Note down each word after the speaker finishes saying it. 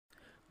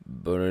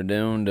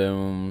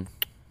Ba-da-dum-dum.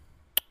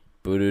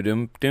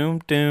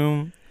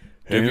 Ba-da-dum-dum-dum.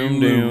 Have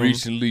you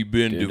recently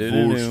been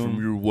divorced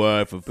from your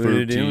wife of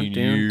 13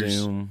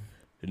 years, and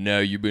now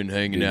you've been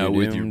hanging out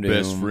with your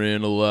best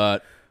friend a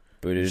lot,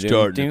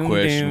 starting to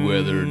question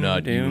whether or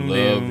not you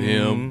love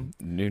him,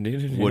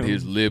 what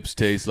his lips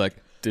taste like?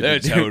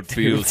 That's how it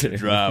feels to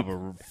drive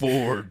a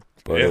Ford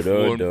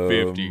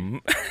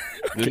F-150,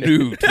 the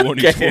new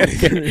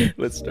 2023.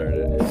 Let's start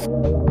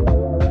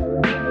it.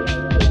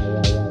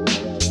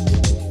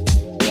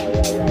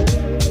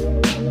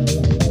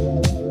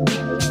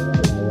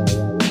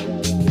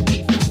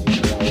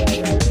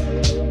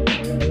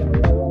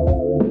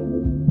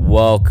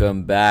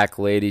 Welcome back,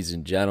 ladies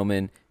and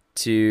gentlemen,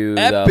 to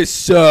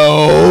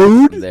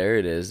episode. There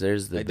it is.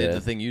 There's the. I did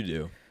the thing you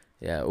do.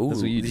 Yeah. Ooh.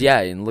 That's what you do. Yeah,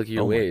 and look at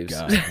your Oh waves.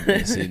 my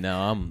God. See,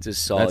 now I'm. It's a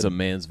solid, that's a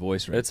man's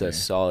voice right That's there. a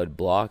solid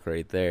block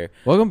right there.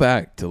 Welcome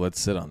back to Let's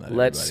Sit on That.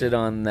 Let's everybody. sit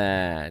on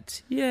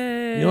that.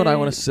 Yay! You know what I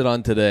want to sit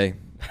on today?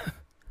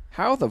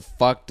 How the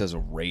fuck does a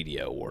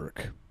radio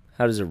work?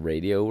 How does a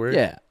radio work?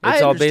 Yeah, It's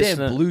I all based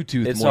understand on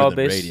Bluetooth It's more all than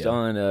based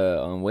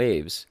radio. on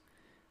waves.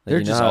 Like, They're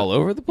you know just how- all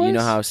over the place. You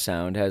know how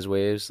sound has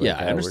waves? Like Yeah,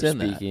 I how understand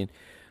we're that. speaking.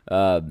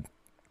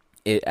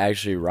 It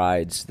actually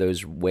rides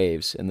those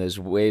waves, and those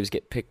waves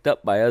get picked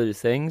up by other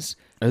things.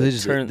 Are they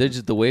just? turn- They're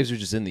just the waves are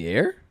just in the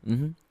air.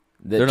 Mm-hmm.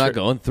 They're not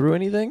going through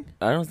anything.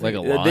 I don't think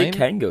like a they line?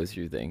 can go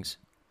through things,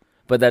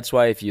 but that's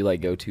why if you like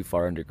go too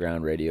far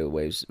underground,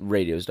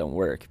 radios don't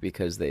work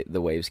because the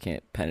waves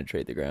can't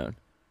penetrate the ground.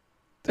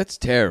 That's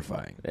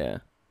terrifying. Yeah,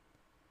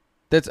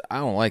 I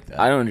don't like that.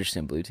 I don't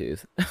understand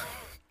Bluetooth.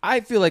 I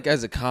feel like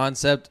as a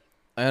concept,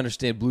 I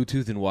understand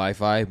Bluetooth and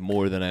Wi-Fi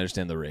more than I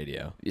understand the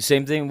radio.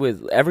 Same thing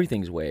with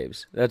everything's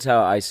waves. That's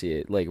how I see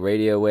it, like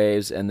radio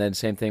waves, and then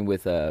same thing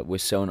with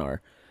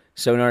sonar.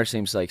 Sonar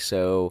seems like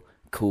so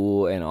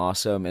cool and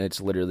awesome, and it's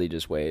literally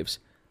just waves.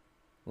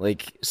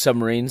 Like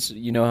submarines,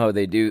 you know how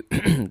they do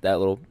that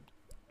little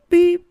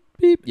beep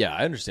beep. Yeah,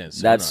 I understand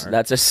sonar.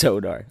 That's a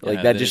sonar. Yeah, Like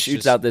that then just it's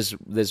shoots just- out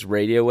this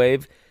radio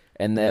wave,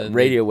 and that And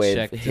radio they wave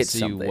check hits to see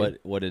something.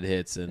 what it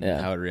hits and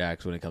Yeah. how it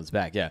reacts when it comes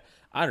back. Yeah,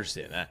 I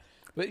understand that.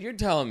 But you're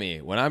telling me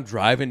when I'm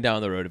driving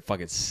down the road at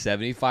fucking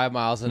 75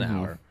 miles an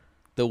hour,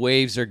 the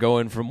waves are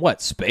going from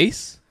what,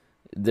 space?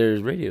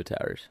 There's radio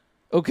towers.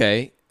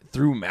 Okay,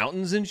 through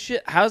mountains and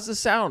shit. How's the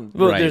sound?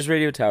 Well, right? there's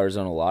radio towers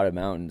on a lot of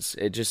mountains.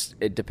 It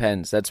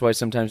depends. That's why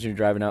sometimes when you're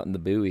driving out in the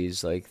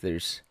buoys, like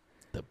there's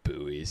the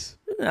buoys.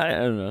 I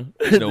don't know.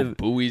 There's no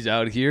buoys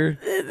out here.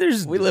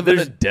 We live in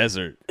a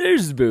desert.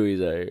 There's buoys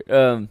out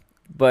here.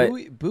 But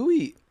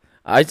Buoy.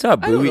 I thought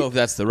I don't buoy. know if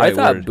that's the right I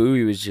thought word.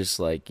 buoy was just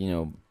like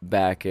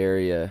back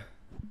area.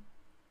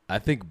 I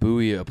think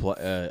buoy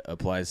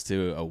applies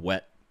to a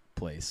wet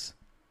place.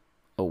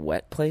 A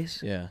wet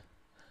place. Yeah.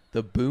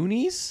 The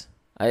boonies?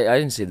 I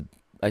didn't say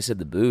I said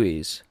the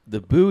buoys.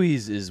 The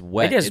buoys is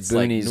wet. I guess it's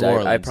boonies. Like New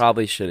Orleans. I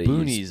probably should have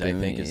boonies, used I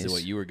think, is boonies.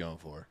 what you were going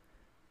for.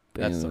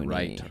 That's the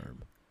right Boonie. term.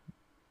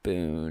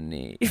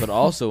 Boonie. But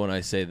also, when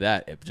I say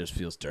that, it just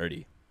feels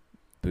dirty.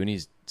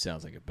 Boonies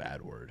sounds like a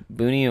bad word.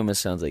 Boonie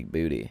almost sounds like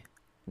booty,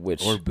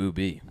 which Or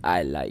booby.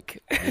 I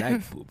like. I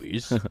like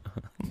boobies.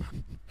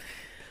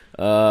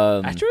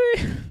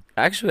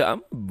 Actually, I'm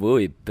a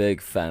really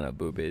big fan of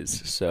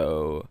boobies,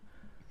 so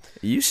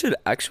you should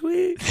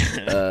actually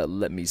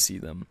let me see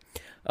them.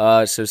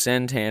 So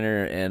send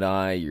Tanner and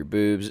I your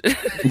boobs.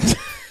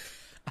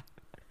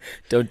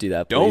 Don't do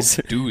that, please.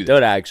 Don't do that.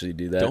 Don't actually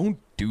do that. Don't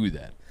do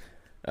that.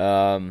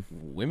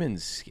 Women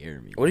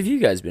scare me. What have you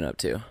guys been up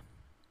to?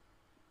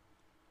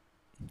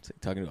 It's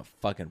like talking to a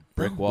fucking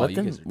brick wall. Let You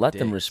them guys are let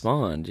them dicks.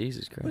 respond.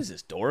 Jesus Christ! What is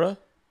this, Dora?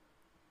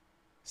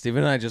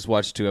 Steven and I just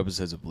watched 2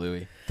 episodes of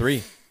Bluey.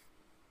 3.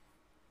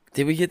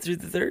 Did we get through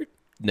the third?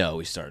 No,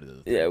 we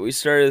started the Yeah, we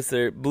started the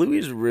third.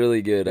 Bluey's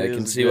really good. I It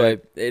can is see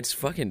good. why. It's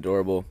fucking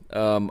adorable.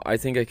 I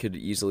think I could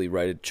easily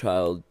write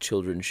a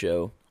children's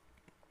show.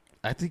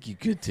 I think you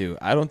could too.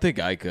 I don't think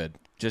I could,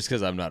 just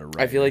because I'm not a writer.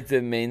 I feel like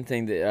the main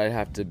thing that I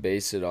have to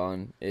base it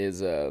on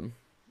is I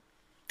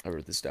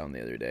wrote this down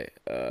the other day.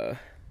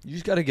 you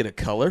just got to get a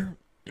color,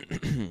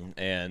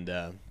 and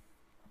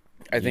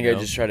I think You I know?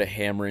 just try to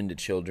hammer into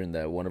children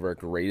that one of our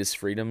greatest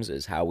freedoms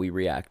is how we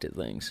react to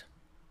things.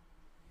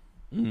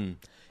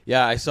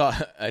 yeah, I saw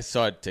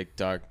a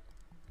TikTok,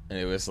 and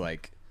it was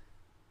like,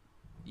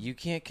 you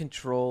can't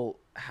control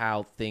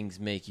how things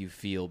make you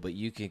feel, but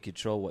you can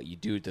control what you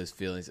do with those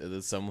feelings. And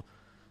then some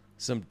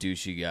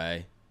douchey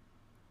guy,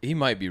 he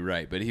might be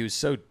right, but he was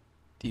such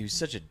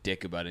a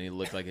dick about it. And he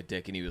looked like a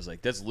dick, and he was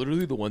like, "That's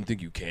literally the one thing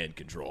you can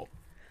control."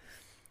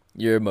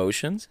 Your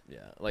emotions? Yeah,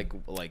 like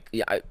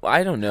Yeah,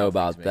 I don't know how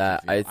about things make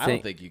that. you feel. I don't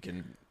think think you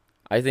can.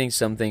 I think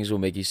some things will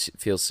make you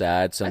feel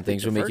sad. Some I think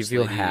things the will make you first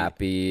feel lady-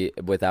 happy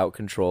without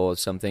control.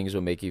 Some things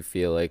will make you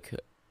feel like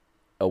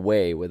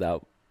away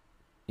without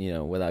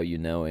you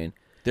knowing.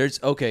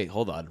 There's okay.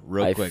 Hold on,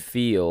 real I quick.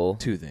 feel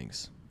 2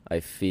 things.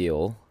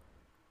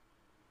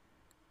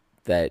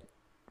 that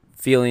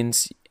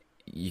feelings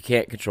you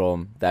can't control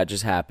them. That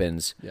just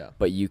happens. Yeah.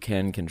 But you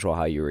can control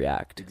how you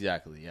react.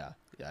 Exactly. Yeah.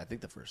 Yeah. I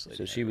think the first lady.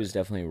 So had she it was right.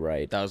 definitely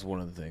right. That was one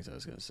of the things I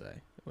was gonna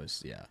say.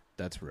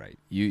 That's right.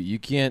 You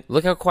can't.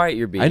 Look how quiet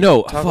you're being. I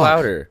know. Talk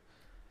louder.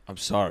 I'm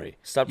sorry.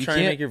 Stop You trying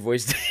to can't- make your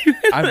voice deep.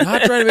 I'm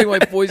not trying to make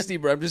my voice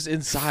deeper. I'm just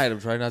inside. I'm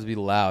trying not to be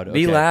loud. Okay?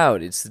 Be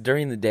loud. It's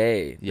during the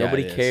day. Yeah,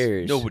 Nobody it is.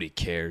 cares. Nobody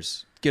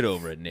cares. Get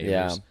over it,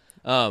 neighbors.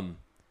 Yeah.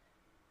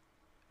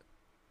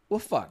 Well,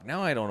 fuck.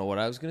 Now I don't know what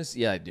I was gonna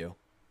say. Yeah, I do.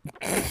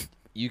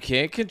 You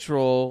can't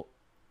control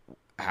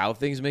how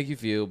things make you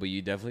feel, but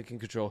you definitely can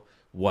control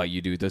what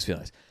you do with those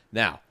feelings.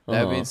 Now,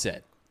 that being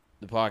said,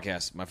 the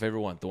podcast, my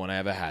favorite one, the one I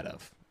have a hat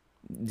of.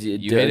 You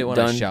hate it when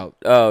I shout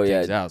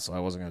things out, so I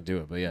wasn't going to do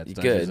it. But yeah, it's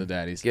Dungeons and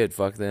Daddies. Good,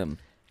 fuck them.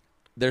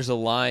 There's a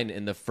line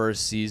in the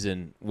first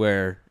season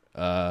where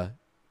one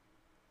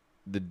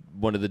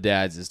of the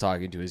dads is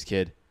talking to his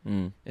kid,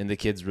 and the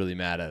kid's really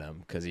mad at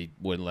him because he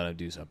wouldn't let him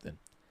do something.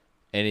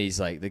 And he's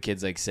like, the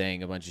kid's like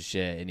saying a bunch of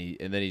shit,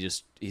 and then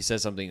he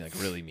says something like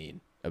really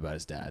mean about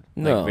his dad,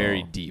 like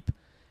very deep.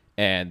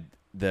 And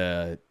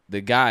the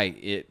guy,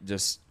 it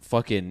just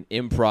fucking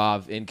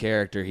improv in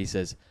character. He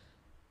says,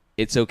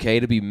 "It's okay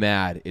to be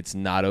mad. It's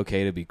not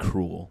okay to be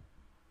cruel."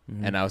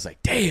 And I was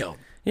like, "Damn."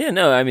 Yeah,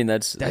 no, I mean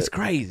that's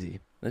crazy.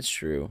 That's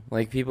true.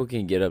 Like people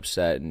can get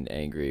upset and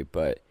angry,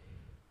 but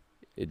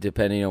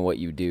depending on what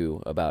you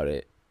do about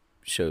it,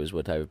 shows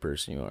what type of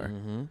person you are.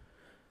 Mm-hmm.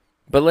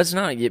 But let's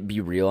not be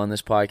real on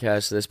this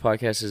podcast. This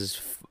podcast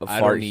is a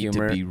fart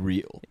humor. I don't need to be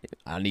real.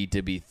 I need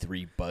to be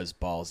 3 buzz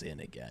balls in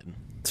again.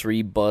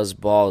 3 buzz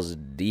balls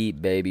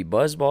deep, baby.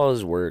 Buzz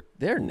balls work.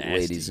 They're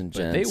nasty, ladies and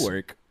gents. But they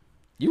work.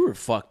 You were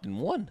fucked in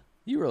one.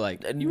 You were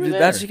like, you were there.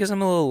 That's because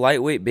I'm a little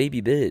lightweight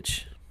baby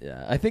bitch.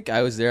 Yeah, I think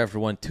I was there after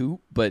 1 too,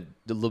 but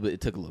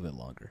it took a little bit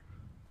longer.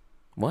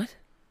 What?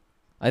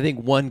 I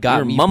think 1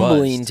 got me buzzed. You're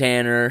mumbling,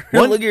 Tanner.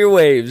 Look at your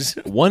waves.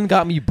 1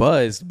 got me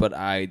buzzed, but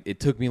it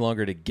took me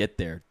longer to get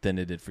there than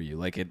it did for you.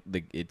 Like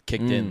it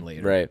kicked in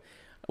later. Right.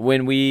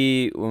 When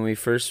we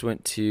first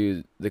went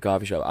to the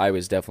coffee shop, I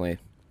was definitely.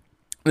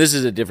 This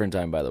is a different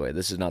time, by the way.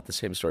 This is not the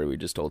same story we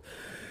just told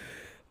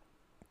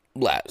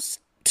last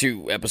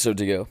 2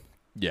 episodes ago.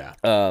 Yeah.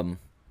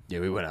 Yeah,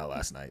 we went out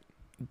last night.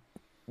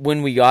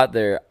 When we got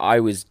there, I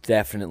was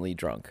definitely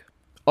drunk.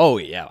 Oh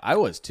yeah, I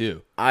was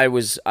too. I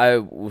was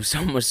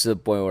almost to the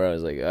point where I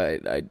was like,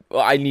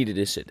 I needed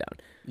to sit down.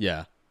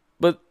 Yeah,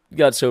 but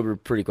got sober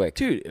pretty quick.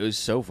 Dude, it was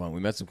so fun. We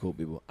met some cool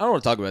people. I don't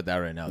want to talk about that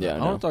right now, though. Yeah,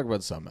 I want to talk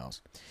about something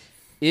else.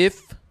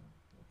 If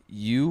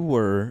you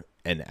were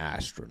an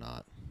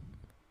astronaut.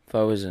 If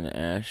I was an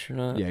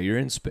astronaut? Yeah, you're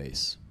in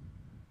space.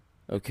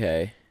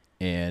 Okay.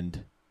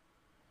 And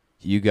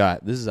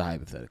this is a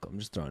hypothetical. I'm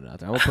just throwing it out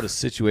there. I'm going to put a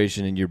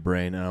situation in your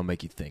brain, and I'll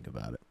make you think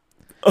about it.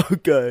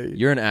 Okay.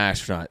 You're an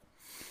astronaut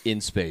in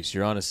space.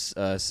 You're on a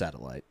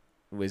satellite.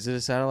 Is it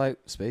a satellite?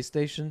 Space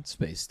station?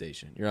 Space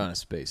station. You're on a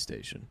space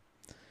station.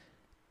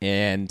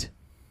 And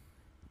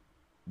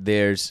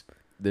there's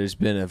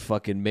been a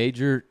fucking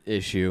major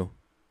issue,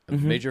 a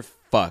major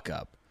fuck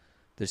up.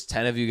 There's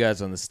 10 of you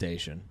guys on the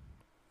station.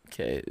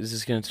 Okay, is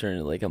this going to turn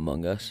into like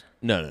Among Us?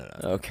 No.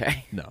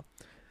 Okay. No.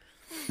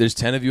 There's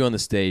 10 of you on the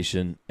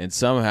station, and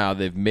somehow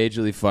they've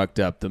majorly fucked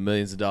up the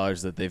millions of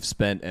dollars that they've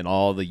spent and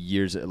all the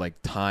years,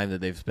 like time that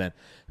they've spent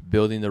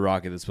building the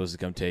rocket that's supposed to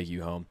come take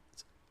you home.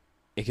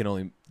 It can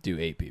only do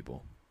 8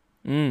 people.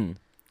 Wouldn't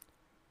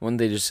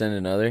they just send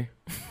another?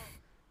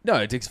 No,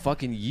 it takes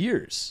fucking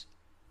years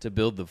to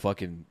build the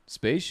fucking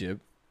spaceship.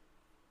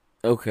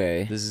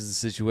 Okay. This is the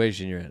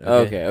situation you're in.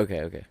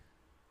 Okay.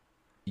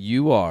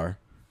 You are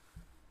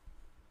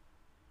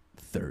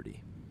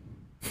 30.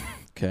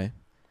 Okay?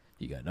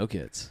 You got no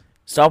kids.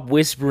 Stop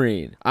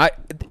whispering.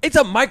 It's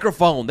a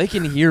microphone. They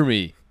can hear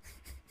me.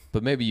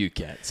 But maybe you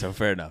can't, so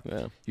fair enough.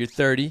 Yeah. You're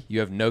 30. You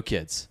have no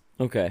kids.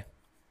 Okay.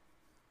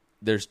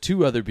 There's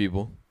 2 other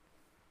people.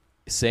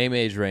 Same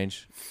age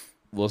range.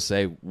 We'll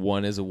say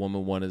one is a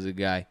woman, one is a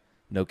guy.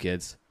 No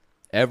kids.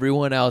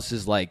 Everyone else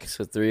is like...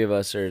 So 3 of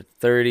us are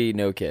 30,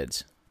 no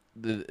kids.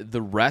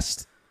 The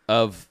rest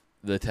of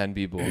the 10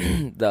 people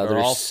are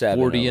all 7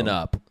 40 and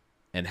up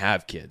and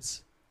have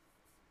kids.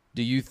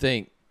 Do you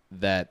think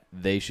that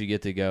they should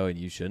get to go and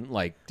you shouldn't?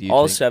 Like, do you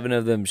all think... 7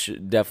 of them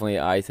definitely,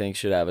 I think,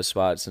 should have a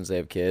spot since they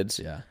have kids.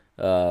 Yeah.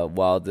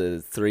 While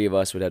the 3 of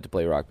us would have to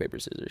play rock, paper,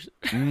 scissors.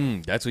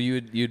 That's what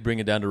you'd bring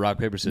it down to rock,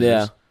 paper, scissors?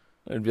 Yeah.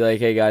 I'd be like,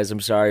 hey, guys, I'm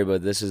sorry,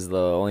 but this is the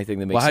only thing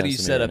that makes sense. Well, how do you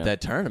to me set right up now.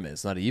 that tournament?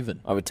 It's not even.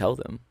 I would tell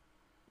them.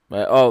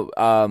 But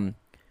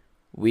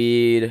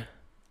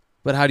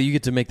how do you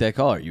get to make that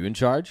call? Are you in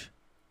charge?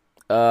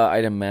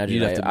 I'd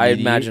imagine. I'd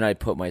imagine I'd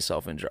put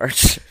myself in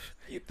charge.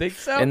 You think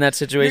so? In that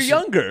situation, you're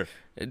younger.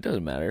 It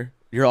doesn't matter.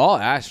 You're all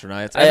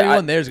astronauts.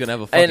 Everyone there's gonna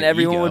have a fucking and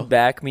everyone ego. would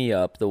back me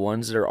up. The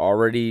ones that are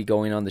already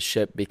going on the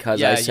ship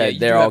because I said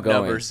they're all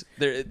going. Numbers.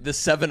 The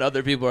 7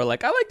 other people are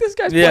like, I like this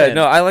guy's plan. Yeah,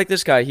 no, I like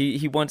this guy.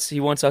 He wants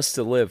us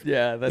to live.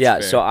 Yeah, that's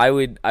fair. So I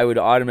would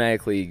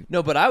automatically.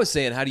 No, but I was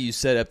saying, how do you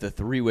set up the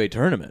 3-way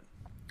tournament?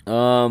 I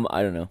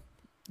don't know.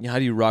 How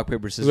do you rock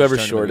paper scissors?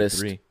 Whoever's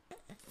shortest.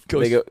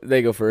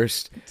 They go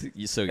first.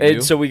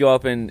 So we go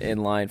up in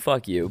line.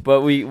 Fuck you.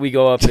 But we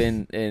go up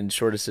in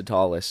shortest to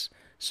tallest.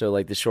 So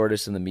like the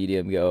shortest and the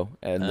medium go,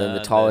 and then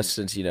the tallest,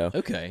 since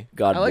okay.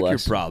 God I like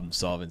bless. your problem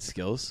solving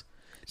skills.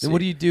 Then what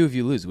do you do if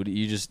you lose? What do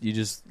you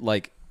just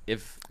like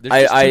if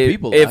there's just two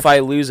people left? If I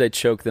lose, I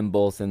choke them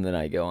both, and then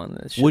I go on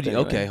this. Would you?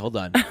 Okay, hold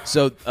on.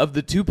 So of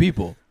the two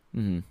people,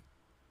 Mm-hmm.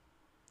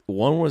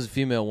 one was a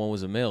female, one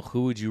was a male.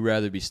 Who would you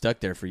rather be stuck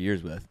there for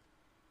years with?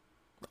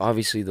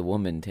 Obviously, the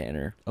woman,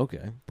 Tanner.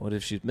 Okay. What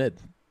if she's mid?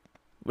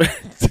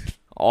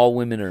 All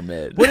women are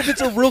mid. What if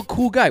it's a real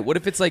cool guy? What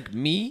if it's like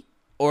me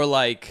or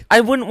like...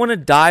 I wouldn't want to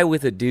die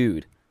with a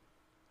dude.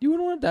 You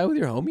wouldn't want to die with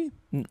your homie?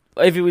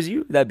 If it was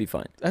you, that'd be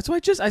fine. That's why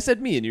I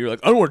said me, and you're like,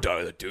 I don't want to die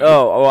with a dude.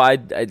 I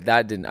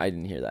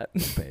didn't hear that.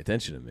 Pay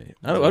attention to me.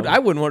 I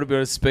wouldn't want to be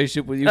on a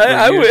spaceship with you.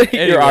 I would.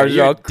 Anyway, your arms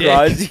are all dick.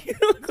 crossed. You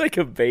look like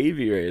a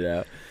baby right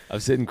now. I'm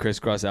sitting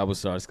crisscross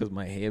applesauce because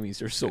my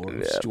hammies are sore.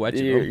 I'm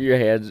stretching them. Your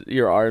hands,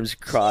 your arms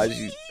crossed.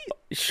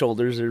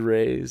 Shoulders are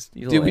raised.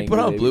 Dude, we put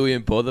on Bluey,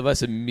 and both of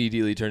us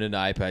immediately turned into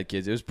iPad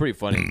kids. It was pretty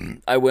funny.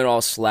 I went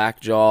all slack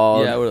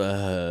jawed.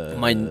 Yeah,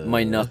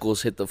 my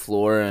knuckles hit the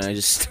floor, and I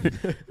just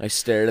I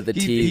stared at the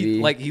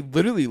TV. He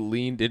literally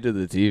leaned into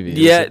the TV.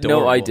 Yeah,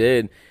 no, I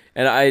did.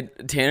 And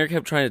Tanner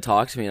kept trying to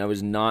talk to me, and I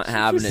was not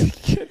having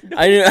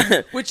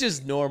it. Which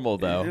is normal,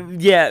 though.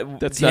 Yeah,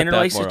 That's Tanner not that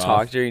likes to far talk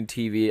off. during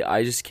TV.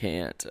 I just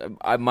can't.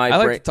 I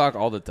like to talk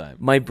all the time.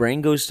 My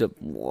brain goes to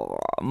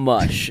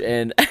mush,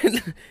 and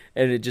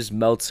it just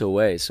melts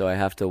away. So I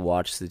have to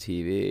watch the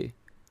TV.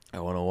 I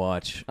want to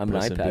watch. I'm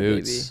Puss an in iPad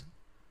Boots. baby.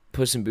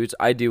 Puss in Boots.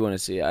 I do want to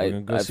see it. We're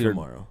gonna go I've see heard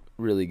tomorrow.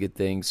 really good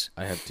things.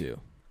 I have two.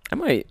 I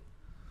might.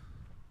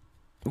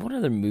 What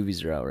other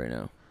movies are out right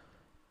now?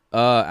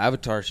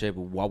 Avatar: Shape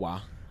of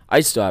Wawa. I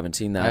still haven't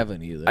seen that. I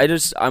haven't either.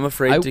 I'm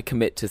afraid to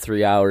commit to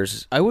 3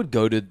 hours. I would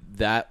go to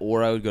that,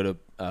 or I would go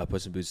to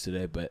Puss in Boots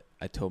today. But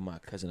I told my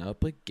cousin I would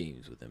play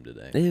games with him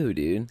today, Ew,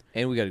 dude.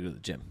 and we got to go to the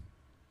gym.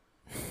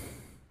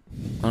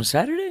 On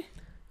Saturday?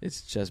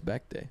 It's chest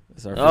back day.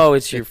 That's our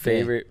It's your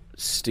favorite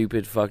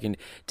stupid fucking...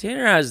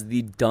 Tanner has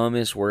the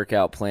dumbest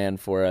workout plan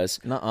for us.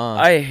 Nuh-uh.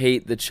 I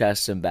hate the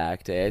chest and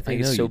back day. I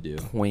think know it's so you do.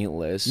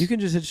 pointless. You can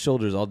just hit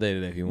shoulders all day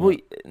today if you Well,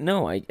 want.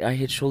 no, I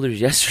hit shoulders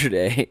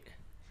yesterday.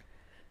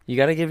 You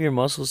got to give your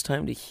muscles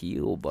time to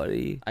heal,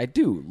 buddy. I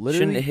do.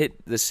 Literally. Shouldn't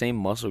hit the same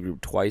muscle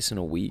group twice in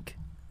a week.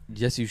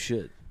 Yes, you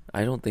should.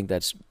 I don't think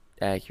that's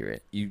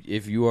accurate.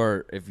 If you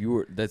were,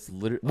 that's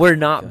literally. We're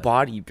not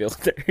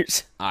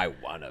bodybuilders. I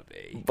wanna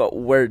be. But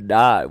we're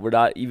not. We're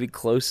not even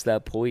close to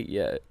that point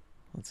yet.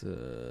 That's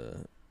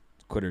a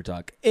quitter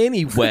talk.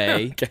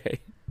 Anyway,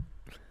 Okay.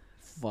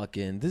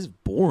 fucking, this is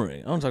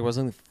boring. I want to talk about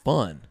something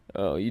fun.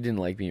 Oh, you didn't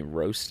like being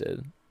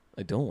roasted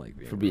I don't like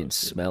being for being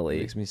roasted. smelly.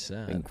 It makes me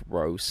sad. and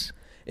gross.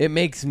 It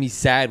makes me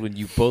sad when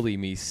you bully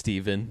me,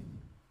 Steven.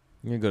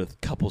 I'm gonna go to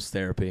couples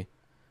therapy.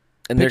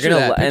 And Picture they're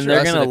that. gonna Picture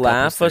us in a couples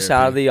laugh us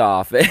out of therapy. the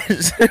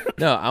office.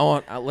 No, I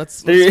want.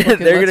 Let's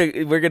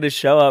We're gonna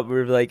show up.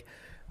 We're like,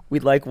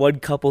 we'd like one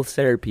couple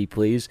therapy,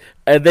 please.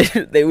 And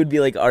they would be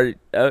like,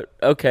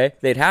 okay.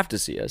 They'd have to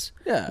see us.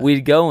 Yeah.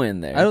 We'd go in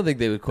there. I don't think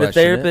they would The question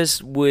it.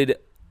 therapist would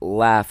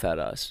laugh at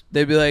us.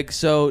 They'd be like,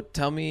 "So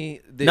tell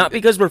me." Not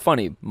because we're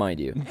funny, mind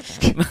you.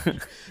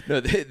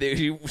 No,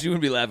 she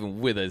wouldn't be laughing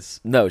with us.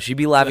 No, she'd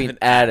be laughing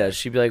at us.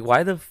 She'd be like,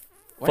 why the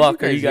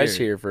fuck are you guys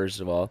here, first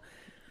of all?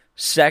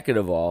 Second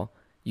of all,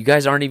 you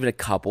guys aren't even a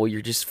couple.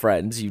 You're just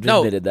friends. You've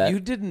admitted that. you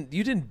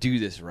didn't do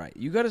this right.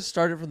 You got to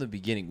start it from the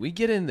beginning. We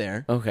get in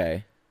there,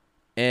 Okay.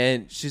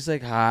 and she's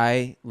like,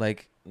 "Hi,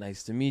 like,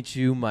 nice to meet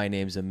you. My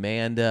name's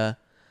Amanda.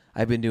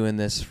 I've been doing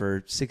this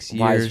for 6 years."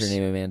 Why is her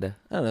name Amanda?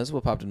 I don't know. That's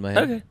what popped in my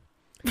head.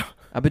 Okay.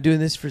 I've been doing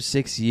this for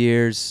 6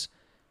 years.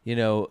 You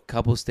know,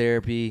 couples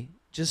therapy.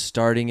 Just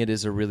starting it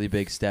is a really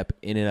big step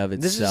in and of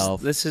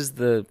itself. This is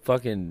the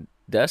fucking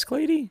desk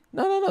lady?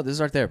 No. This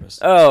is our therapist.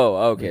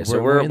 Oh, okay. So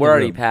We're we're in the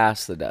already room.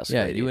 past the desk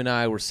Yeah, lady. you and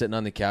I were sitting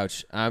on the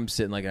couch. I'm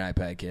sitting like an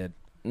iPad kid.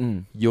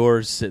 Mm.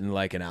 You're sitting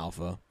like an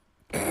alpha.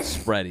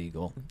 Spread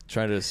eagle.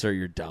 Trying to assert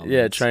your dominance.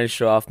 Yeah, trying to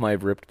show off my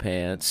ripped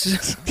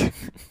pants.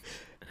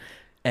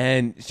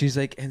 And she's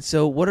like, and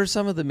so what are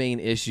some of the main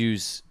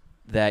issues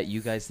that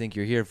you guys think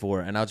you're here for?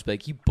 And I'll just be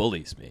like, he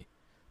bullies me.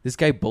 This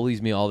guy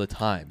bullies me all the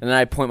time. And then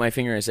I point my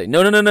finger and I say,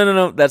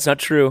 no, that's not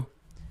true.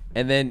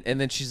 And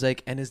then she's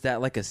like, and is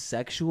that like a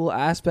sexual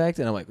aspect?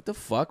 And I'm like, what the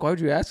fuck? Why would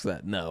you ask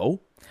that?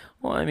 No.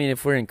 Well, I mean,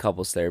 if we're in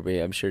couples therapy,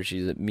 I'm sure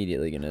she's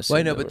immediately going to assume Well,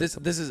 I know, that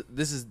but we're-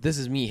 this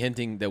is me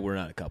hinting that we're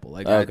not a couple.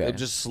 Like, Okay. I'm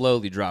just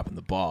slowly dropping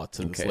the ball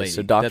to this Okay, lady.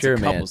 so That's a Dr.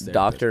 couples Amanda.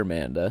 therapist. Dr.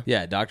 Amanda.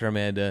 Yeah, Dr.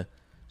 Amanda.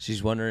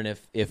 She's wondering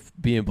if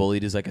being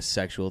bullied is like a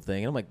sexual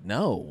thing. And I'm like,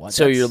 no. What?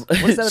 So That's- what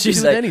does that have to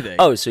she's do like, with anything?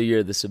 oh, so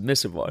you're the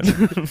submissive one.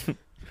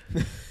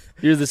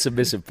 You're the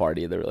submissive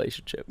party of the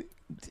relationship.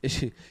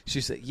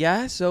 She said,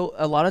 yeah, so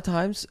a lot of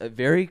times,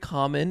 very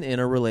common in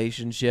a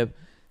relationship,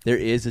 there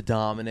is a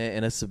dominant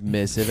and a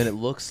submissive, and it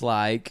looks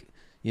like,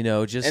 you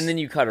know, just... And then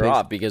you cut her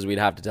off because we'd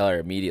have to tell her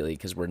immediately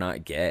because we're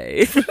not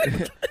gay.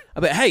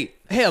 But hey,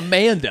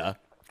 Amanda,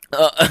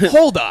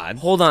 hold on.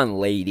 Hold on,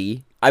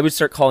 lady. I would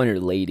start calling her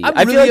lady. I'm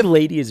I feel really like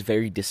lady is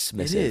very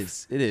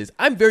dismissive. It is.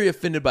 I'm very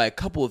offended by a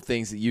couple of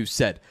things that you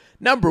said.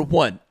 Number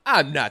one,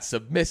 I'm not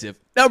submissive.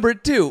 Number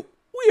two,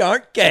 we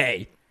aren't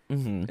gay.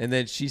 Mm-hmm. And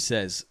then she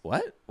says,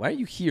 what? Why are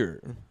you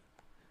here?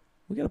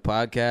 We got a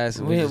podcast.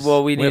 And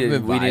We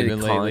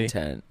needed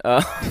content.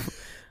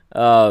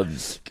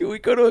 Can we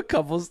go to a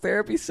couples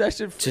therapy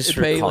session just and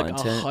for pay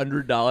content? like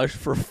 $100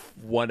 for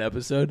one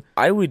episode?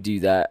 I would do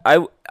that.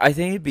 I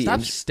think it'd be.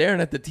 Stop staring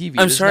at the TV. I'm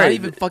There's sorry. not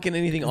even fucking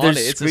anything on it.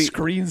 It's a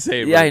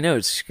screensaver. Yeah, I know.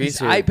 It's a He's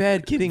screensaver.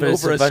 iPad kidding But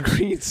it's over a bunch-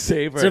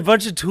 screensaver. It's a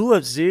bunch of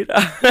tulips, dude.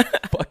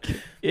 fucking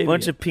A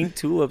bunch of pink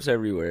tulips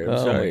everywhere. I'm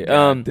sorry. my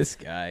God, this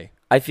guy.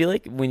 I feel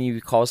like when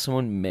you call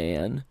someone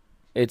man,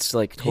 it's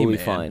like totally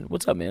man. fine.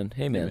 What's up, man?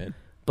 Hey, man. man.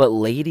 But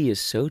lady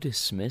is so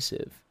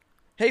dismissive.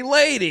 Hey,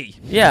 lady.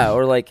 Yeah,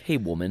 or like, hey,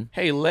 woman.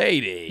 Hey,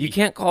 lady. You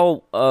can't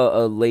call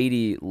a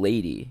lady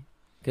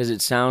because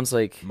it sounds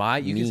like You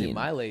can say mean.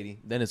 my lady.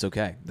 Then it's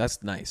okay.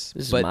 That's nice.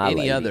 This is but my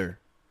any lady. other.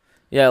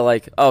 Yeah,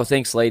 like, oh,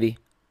 thanks, lady.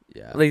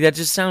 Yeah. Like that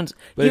just sounds.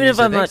 But even if, if you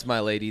say, I'm thanks, not my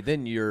lady,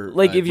 then you're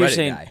like, if you're Reddit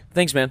saying guy.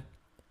 thanks, man.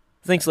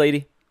 Thanks,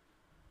 lady.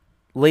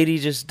 Lady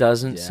just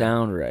doesn't Yeah.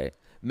 sound right.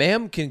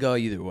 Ma'am can go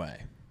either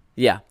way.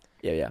 Yeah.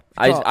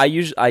 Call- I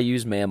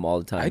use ma'am all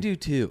the time. I do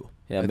too.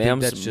 Yeah, I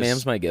think that's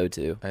ma'am's my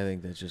go-to. I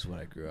think that's just what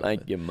I grew up Thank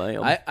with. you,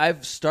 ma'am.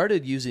 I've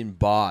started using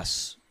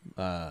boss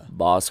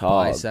Boss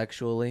hog.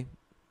 bisexually.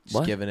 Just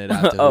What? giving it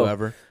out to Oh.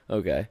 whoever.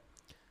 Okay.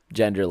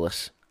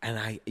 Genderless.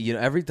 And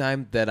every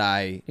time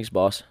Thanks,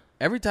 boss.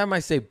 I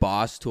say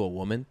boss to a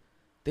woman,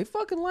 they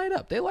fucking light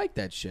up. They like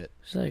that shit.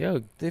 She's like,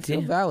 oh, They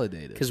feel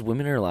validated. because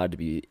women are allowed to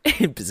be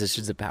in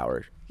positions of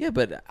power. Yeah,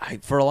 but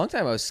for a long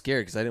time I was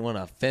scared because I didn't want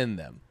to offend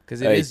them.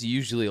 Because it Hey, is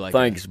usually like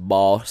Thanks,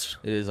 boss.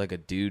 it is like a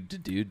dude to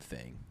dude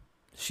thing.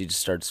 She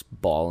just starts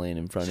bawling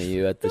in front of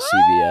you at the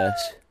CVS.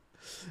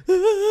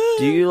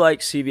 Do you like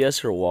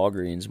CVS or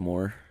Walgreens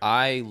more?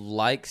 I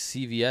like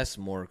CVS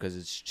more because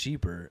it's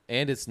cheaper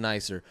and it's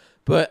nicer.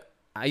 But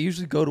I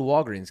usually go to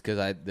Walgreens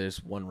because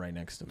there's one right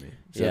next to me.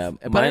 So Yeah,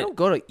 but I don't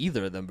go to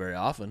either of them very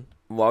often.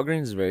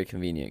 Walgreens is very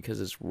convenient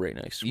because it's right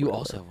next to You where I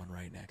also live. have one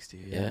right next to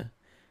you. Yeah.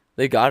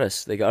 They got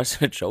us. They got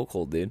us in a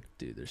chokehold, dude.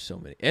 Dude, there's so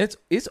many. And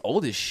it's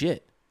old as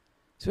shit.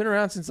 It's been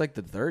around since like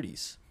the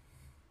 30s.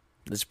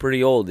 It's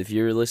pretty old. If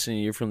you're listening,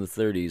 you're from the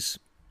 30s.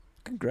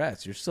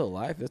 Congrats, you're still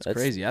alive. That's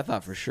That's- crazy. I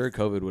thought for sure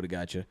COVID would have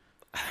got you.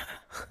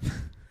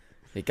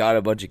 They got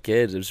a bunch of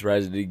kids. I'm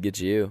surprised it didn't get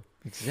you.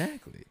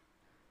 Exactly.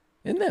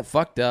 Isn't that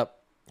fucked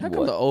up? How come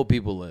What? the old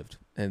people lived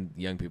and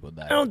young people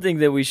died? I don't think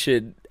that we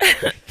should.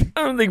 I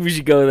don't think we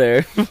should go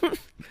there.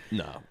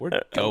 No, we're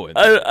going.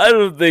 I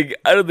don't think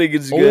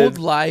it's Old good.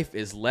 life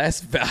is less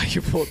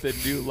valuable than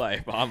new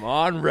life. I'm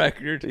on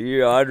record.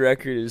 You're on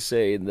record as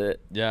saying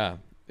that. Yeah.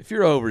 If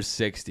you're over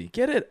 60,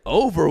 get it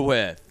over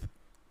with.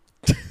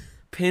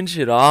 Pinch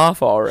it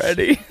off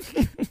already.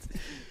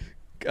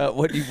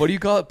 What do you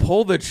call it?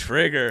 Pull the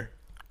trigger.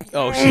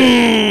 Oh, shit.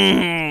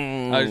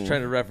 I was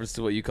trying to reference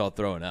to what you call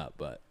throwing up,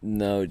 but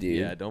No, dude.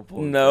 yeah, don't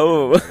pull the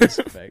No. trigger.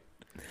 Respect.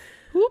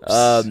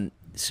 Oops.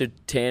 So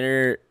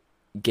Tanner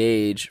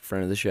Gage,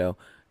 friend of the show,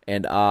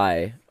 and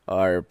I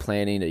are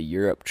planning a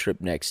Europe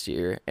trip next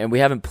year, and we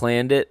haven't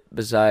planned it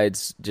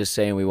besides just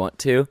saying we want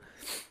to.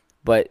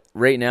 But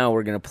right now,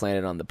 we're gonna plan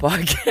it on the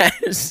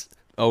podcast.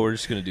 Oh, we're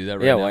just gonna do that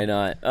right Yeah, now. why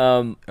not?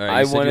 All right, I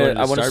you said you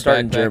want wanted to start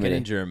in backpacking Germany.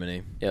 In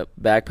Germany. Yep,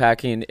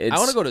 backpacking. I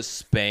want to go to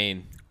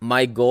Spain.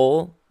 My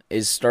goal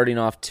is starting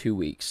off 2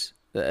 weeks.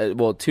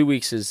 2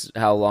 weeks is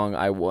how long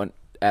I want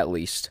at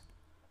least.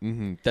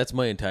 Mm-hmm. That's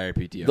my entire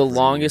PTO. The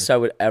longest I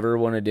would ever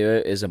want to do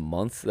it is a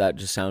month. That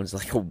just sounds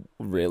like a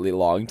really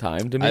long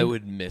time to me. I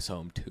would miss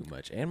home too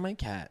much, and my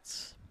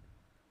cats.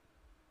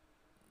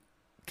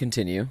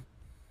 Continue.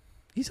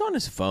 He's on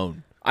his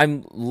phone.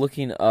 I'm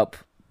looking up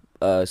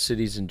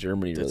cities in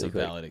Germany That's really a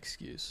quick. valid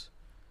excuse.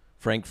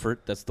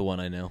 Frankfurt, that's the one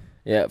I know.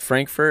 Yeah,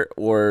 Frankfurt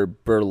or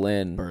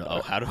Berlin.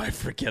 Oh, how do I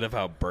forget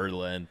about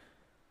Berlin?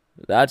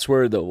 That's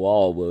where the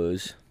wall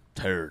was.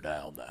 Tear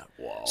down that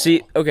wall.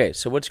 See, okay,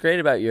 so what's great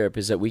about Europe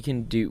is that we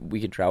can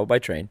travel by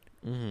train.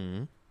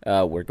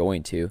 Mm-hmm. We're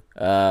going to.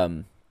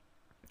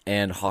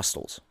 And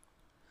hostels.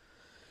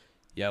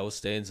 Yeah, we'll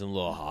stay in some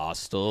little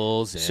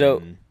hostels. And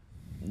So,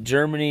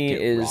 Germany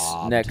get is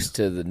robbed. next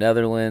to the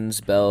Netherlands,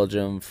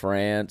 Belgium,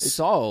 France, it's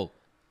all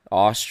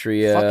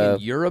Austria,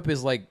 fucking Europe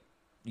is like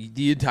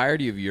the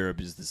entirety of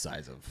Europe is the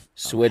size of half of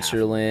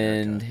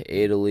Switzerland, America.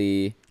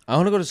 Italy. I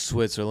want to go to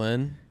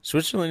Switzerland.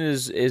 Switzerland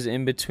is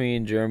in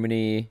between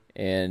Germany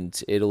and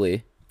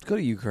Italy. Let's go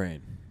to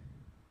Ukraine.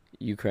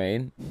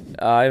 Ukraine.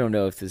 I don't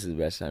know if this is the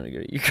best time to go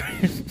to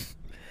Ukraine.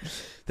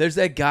 There's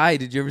that guy.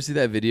 Did you ever see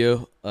that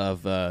video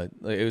of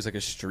it was like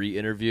a street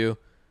interview,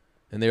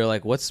 and they were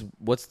like, "What's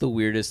the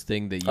weirdest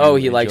thing that you?"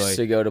 He enjoy?" likes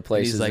to go to And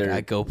places. he's like, that are-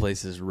 "I go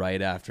places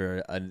right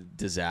after a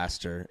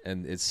disaster,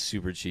 and it's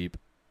super cheap."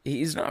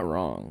 He's not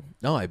wrong.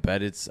 No, I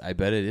bet it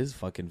is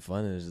fucking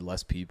fun. And there's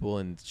less people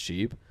and it's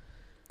cheap.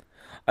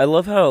 I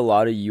love how a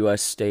lot of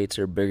U.S. states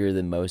are bigger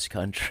than most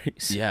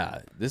countries. Yeah,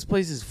 this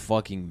place is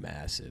fucking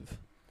massive.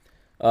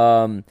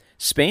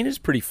 Spain is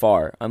pretty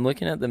far. I'm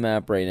looking at the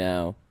map right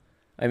now.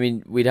 I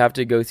mean, we'd have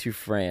to go through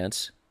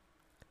France.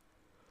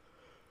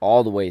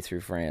 All the way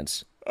through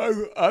France.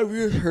 I've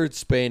heard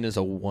Spain is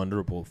a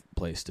wonderful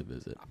place to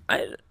visit.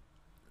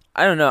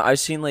 I don't know. I've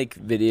seen like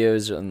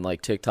videos and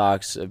like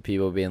TikToks of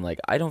people being like,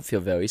 I don't feel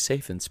very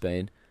safe in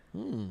Spain.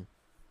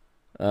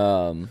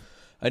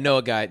 I know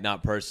a guy,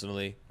 not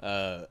personally.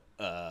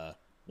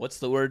 What's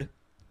the word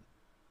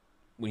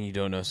when you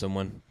don't know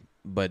someone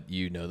but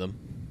you know them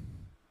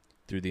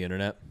through the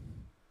internet?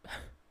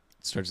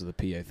 It starts with a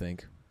P, I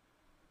think.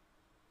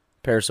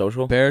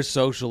 Parasocial?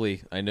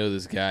 Parasocially. I know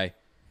this guy,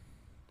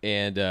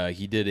 and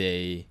he did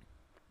a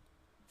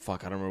I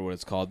don't remember what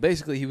it's called.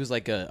 Basically, he was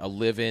like a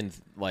live-in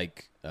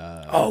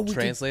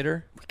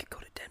translator. We could go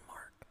to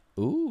Denmark.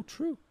 Ooh,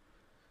 true.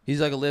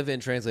 He's like a live-in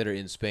translator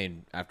in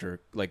Spain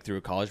after through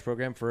a college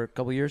program for a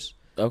couple years.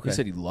 Okay. He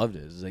said he loved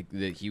it. It's like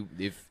that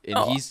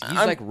he's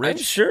like rich.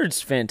 I'm sure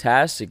it's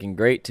fantastic and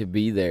great to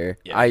be there.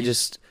 Yeah, I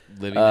just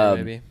living there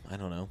maybe. I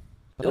don't know.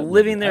 But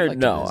living there. like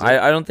no,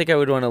 I don't think I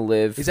would want to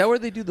live. Is that where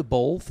they do the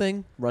bowl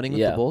thing? Running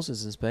with the bowls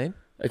is in Spain?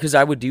 Because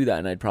I would do that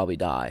and I'd probably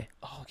die.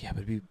 Oh yeah,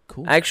 but it'd be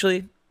cool.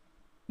 Actually,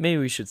 maybe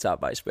we should stop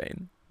by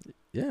Spain.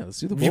 Yeah, let's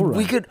do the bowl run.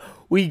 We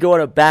could go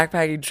on a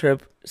backpacking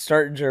trip.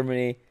 Start in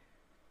Germany,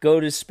 go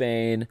to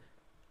Spain.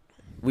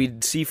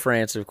 We'd see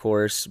France, of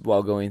course,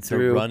 while going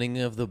through. The running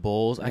of the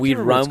bowls. I can't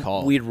remember what it's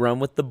called. We'd run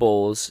with the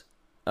bowls.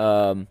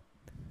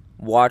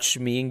 Watch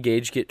me and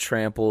Gage get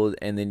trampled,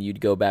 and then you'd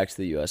go back to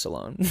the U.S.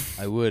 alone.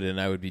 I would, and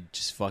I would be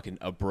just fucking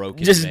a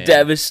broken just man.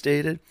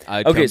 Devastated.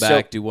 I'd come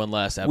back, do one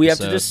last episode. We have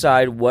to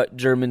decide what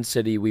German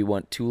city we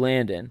want to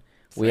land in.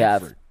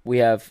 Frankfurt. We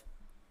have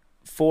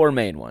 4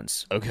 main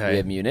ones. Okay. We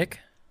have Munich.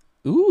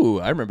 Ooh,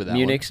 I remember that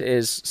Munich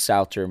is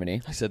South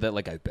Germany. I said that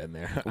like I've been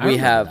there. We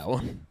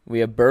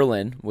have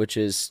Berlin, which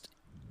is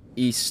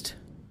East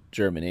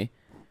Germany.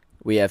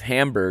 We have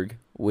Hamburg,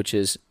 which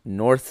is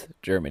North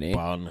Germany.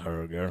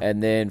 Bahnhöger.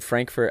 And then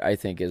Frankfurt, I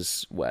think,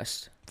 is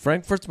West.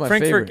 Frankfurt's my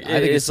favorite. I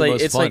think it's the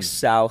most fun. Like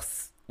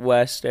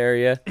southwest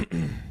area.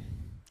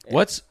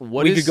 We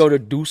could go to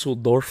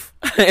Dusseldorf,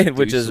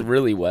 which is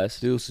really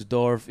west.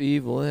 Dusseldorf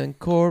Evil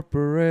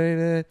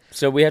Incorporated.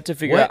 So we have to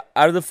figure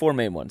out of the 4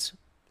 main ones.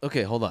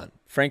 Okay, hold on.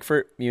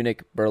 Frankfurt,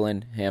 Munich,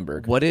 Berlin,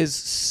 Hamburg. What is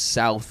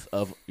south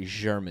of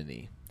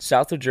Germany?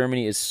 South of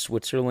Germany is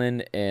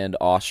Switzerland and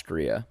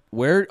Austria.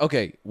 Where do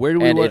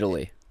we and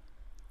Italy.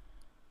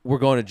 We're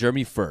going to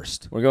Germany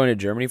first. We're going to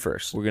Germany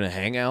first. We're going to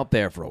hang out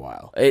there for a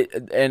while.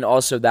 And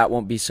also, that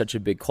won't be such a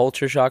big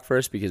culture shock for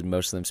us because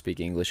most of them speak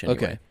English anyway.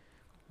 Okay.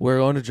 We're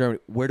going to Germany.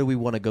 Where do we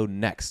want to go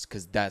next?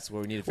 Because that's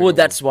where we need to figure out. Well,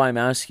 that's why I'm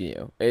asking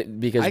you.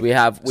 Because we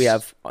have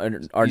our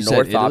north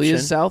Italy option.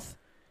 Is south?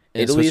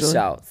 Italy is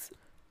south.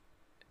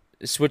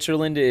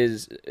 Switzerland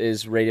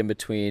is right in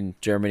between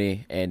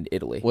Germany and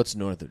Italy. What's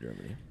north of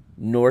Germany?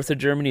 North of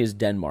Germany is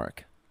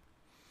Denmark.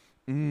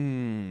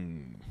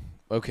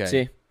 Okay.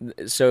 See?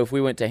 So if we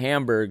went to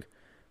Hamburg,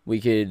 we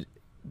could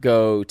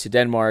go to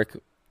Denmark.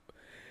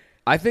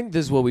 I think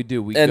this is what we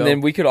do. Then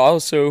we could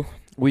also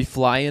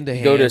fly into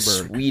Hamburg. Go to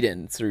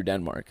Sweden through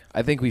Denmark.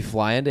 I think we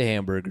fly into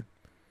Hamburg.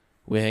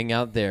 We hang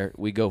out there.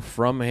 We go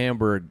from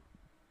Hamburg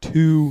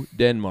to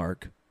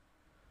Denmark.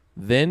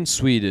 Then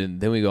Sweden,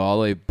 then we go all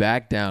the way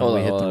back down. And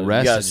we hit the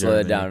rest of Germany. Slow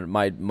it down.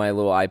 My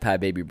little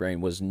iPad baby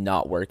brain was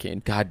not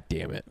working. God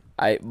damn it!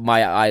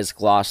 My eyes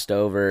glossed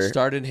over.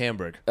 Start in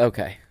Hamburg.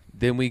 Okay.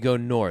 Then we go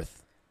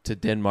north to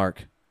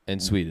Denmark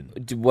and Sweden.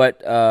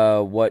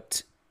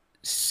 What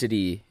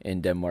city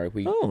in Denmark?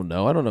 Oh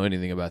no, I don't know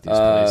anything about these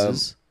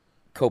places.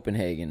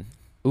 Copenhagen.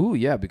 Ooh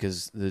yeah,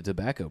 because the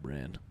tobacco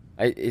brand.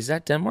 Is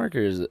that Denmark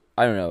or is it?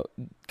 I don't know.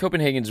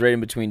 Copenhagen's right in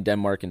between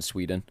Denmark and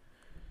Sweden.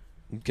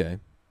 Okay.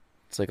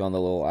 It's like on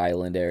the little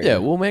island area. Yeah,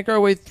 we'll make our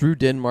way through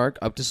Denmark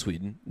up to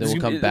Sweden. Then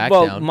we'll come back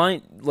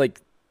down.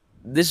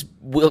 This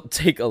will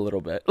take a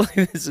little bit.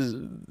 This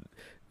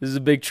is a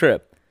big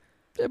trip.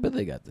 Yeah, but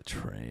they got the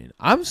train.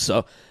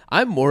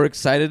 I'm more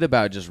excited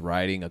about just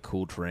riding a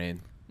cool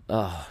train.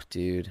 Oh,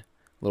 dude.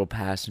 Little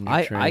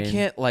passenger train. I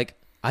can't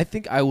I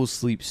think I will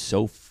sleep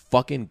so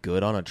fucking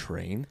good on a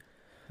train.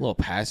 A little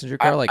passenger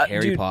car like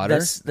Harry Potter.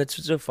 That's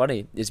what's so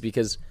funny. Is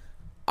because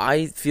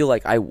I feel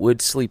like I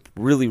would sleep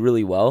really,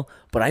 really well,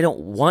 but I don't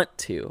want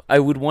to. I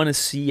would want to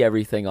see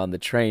everything on the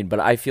train, but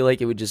I feel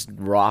like it would just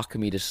rock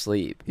me to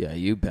sleep. Yeah,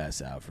 you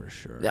pass out for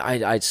sure.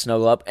 I'd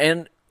snuggle up,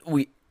 and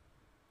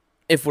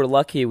if we're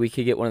lucky, we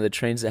could get one of the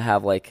trains that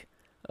have like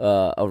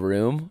a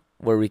room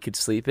where we could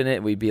sleep in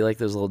it. We'd be like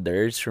those little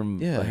nerds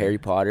from Harry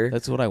Potter.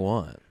 That's what I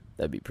want.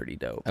 That'd be pretty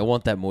dope. I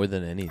want that more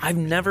than anything. I've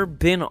never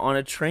been on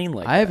a train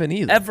like that. I haven't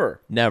either.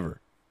 Ever. Never.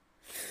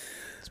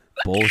 It's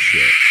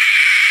bullshit.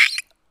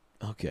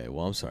 Okay,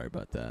 well, I'm sorry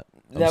about that.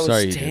 That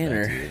sorry was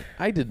Tanner.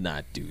 I did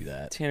not do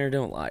that. Tanner,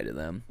 don't lie to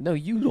them. No,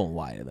 you don't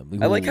lie to them.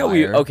 I like how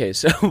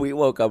so we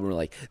woke up and we're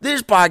like,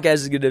 this podcast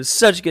is going to have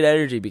such good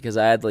energy because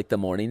I had like the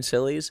morning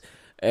sillies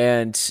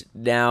and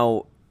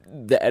now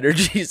the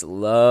energy's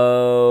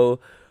low.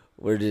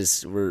 We're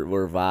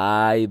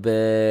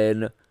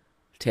vibing.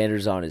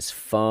 Tanner's on his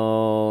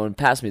phone.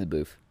 Pass me the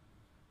booth.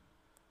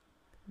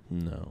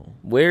 No.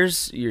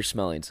 Where's your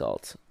smelling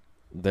salts?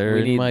 They're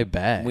in my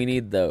bag. We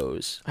need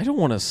those. I don't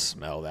want to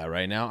smell that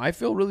right now. I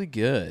feel really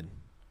good.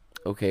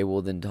 Okay,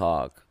 well then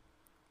talk.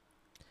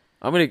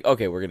 We're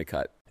going to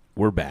cut.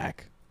 We're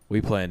back. We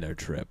planned our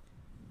trip.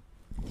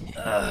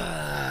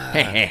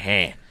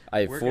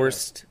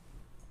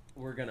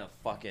 We're gonna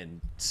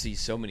fucking see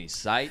so many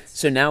sights.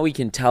 So now we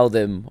can tell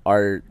them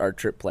our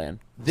trip plan.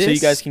 This so you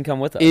guys can come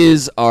with us.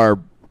 Is our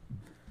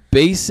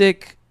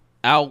basic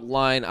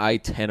outline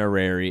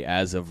itinerary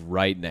as of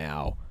right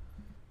now.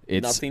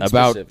 It's Nothing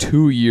about specific.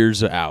 2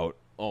 years out,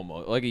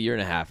 almost like a year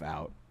and a half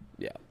out.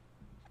 Yeah.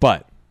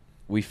 But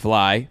we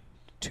fly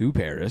to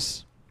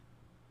Paris.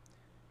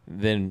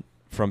 Then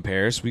from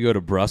Paris, we go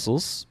to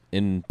Brussels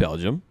in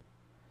Belgium.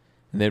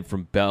 And then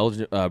from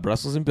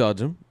Brussels in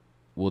Belgium,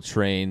 we'll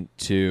train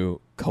to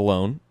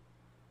Cologne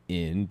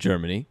in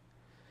Germany.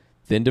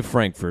 Then to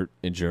Frankfurt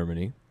in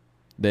Germany.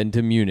 Then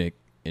to Munich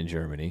in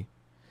Germany.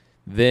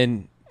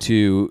 Then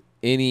to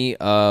any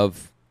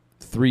of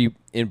 3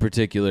 in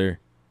particular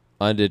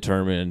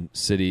undetermined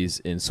cities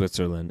in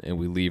Switzerland. And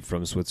we leave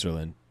from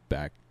Switzerland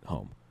back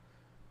home.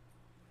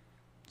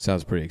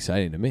 Sounds pretty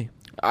exciting to me.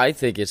 I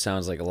think it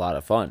sounds like a lot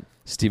of fun.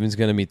 Steven's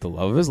going to meet the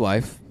love of his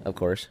life. Of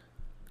course.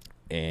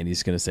 And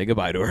he's going to say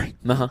goodbye to her.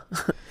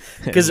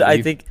 Because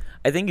I think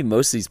in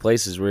most of these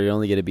places we're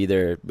only going to be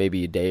there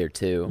maybe a day or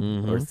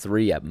 2 or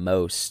 3 at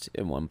most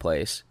in one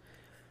place.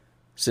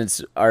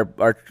 Since our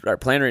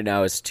plan right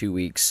now is 2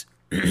 weeks.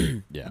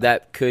 Yeah.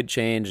 That could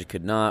change. It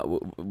could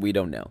not. We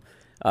don't know.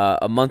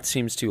 A month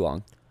seems too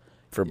long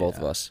for both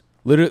of us.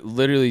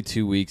 Literally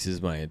 2 weeks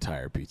is my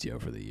entire PTO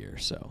for the year.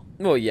 So.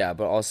 Well, yeah,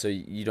 but also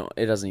you don't.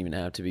 It doesn't even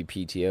have to be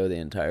PTO the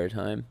entire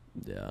time.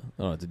 Yeah,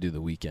 I don't have to do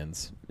the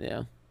weekends.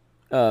 Yeah,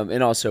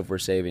 and also if we're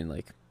saving,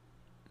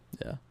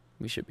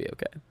 we should be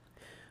okay.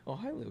 Oh,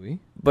 hi, Louie.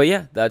 But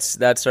yeah,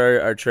 that's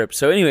our trip.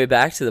 So anyway,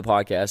 back to the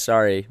podcast.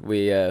 Sorry,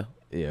 we took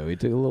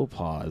a little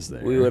pause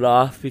there. we went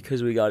off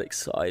because we got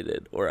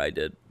excited, or I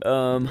did.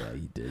 Yeah,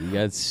 you did. You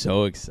got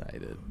so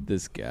excited.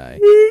 This guy.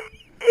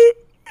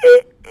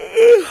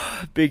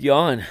 Big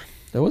yawn.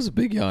 That was a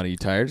big yawn. Are you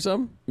tired or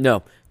something?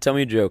 No, tell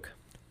me a joke.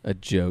 A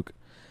joke.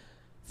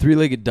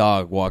 3-legged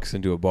dog walks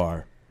into a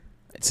bar.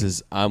 It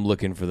says, "I'm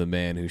looking for the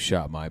man who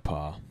shot my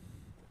pa."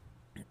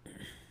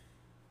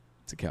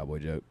 It's a cowboy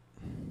joke.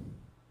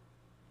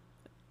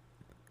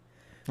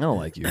 I don't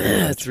like you.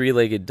 A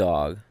 3-legged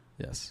dog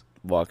Yes.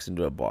 walks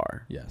into a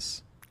bar.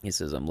 Yes. He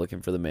says, "I'm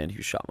looking for the man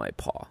who shot my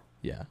paw."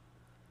 Yeah.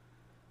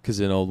 Because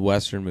in old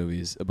Western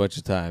movies, a bunch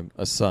of time,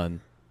 a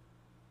son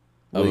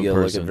of We a go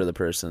person looking for the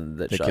person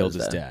that shot killed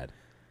his his dad.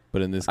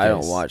 But in this case, I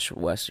don't watch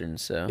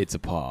westerns, so it's a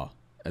paw,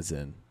 as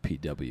in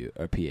PW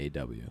or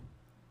PAW,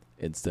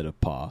 instead of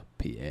paw,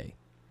 PA.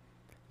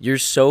 You're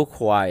so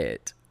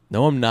quiet.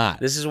 No, I'm not.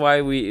 This is why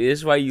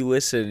you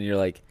listen and you're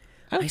like,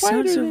 I'm I sound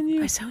quieter so than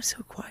you. I sound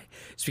so quiet.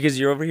 It's because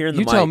you're over here in the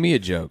You mic. tell me a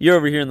joke. You're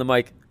over here in the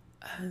mic.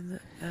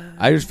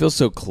 I just feel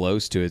so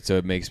close to it, so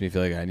it makes me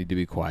feel like I need to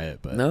be quiet.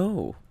 But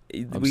No.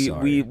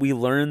 sorry. We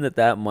learned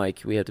that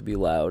mic we have to be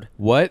loud.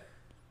 What?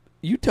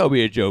 You tell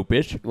me a joke,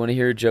 bitch. You want to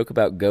hear a joke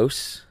about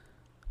ghosts?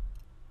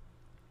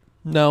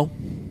 No.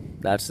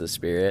 That's the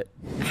spirit.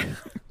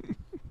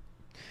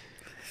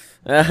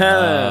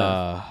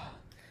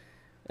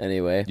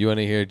 Anyway, You want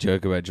to hear a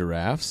joke about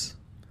giraffes?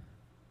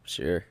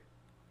 sure.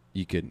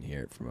 You couldn't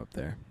hear it from up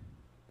there.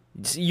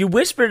 You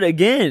whispered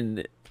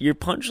again. Your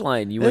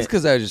punchline. That's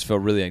because I just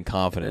felt really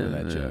unconfident with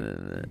that joke.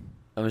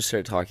 I'm gonna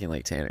start talking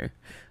like Tanner.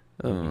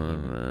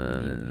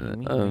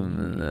 I'm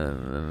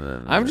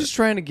just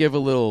trying to give a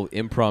little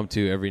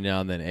impromptu every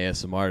now and then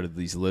ASMR to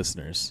these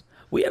listeners.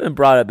 We haven't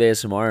brought up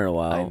ASMR in a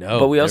while. I know,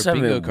 but we also their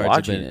haven't bingo been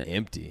cards have watching been it.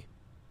 empty.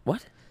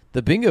 What?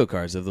 The bingo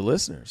cards of the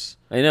listeners.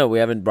 I know we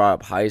haven't brought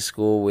up high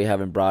school. We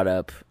haven't brought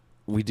up.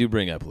 We do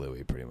bring up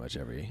Louie pretty much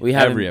every We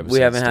haven't. every episode. We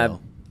haven't still. had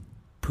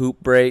poop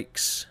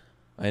breaks.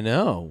 I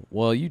know.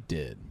 Well, you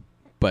did,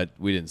 but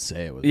we didn't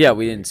say it was. Yeah,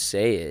 we didn't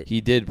say it. He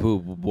did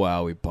poop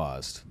while we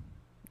paused.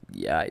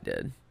 Yeah, I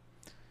did.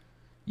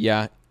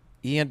 Yeah,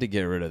 he had to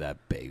get rid of that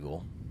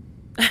bagel.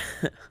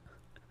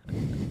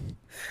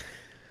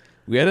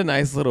 We had a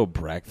nice little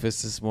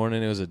breakfast this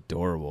morning. It was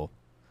adorable.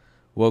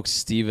 Woke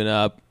Steven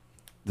up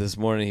this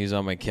morning. He was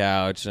on my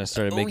couch, and I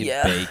started making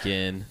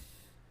bacon.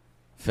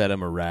 Fed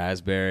him a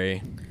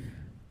raspberry.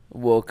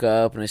 Woke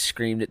up and I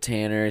screamed at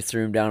Tanner,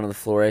 threw him down on the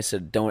floor. I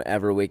said, "Don't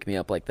ever wake me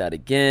up like that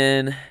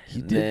again."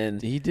 He did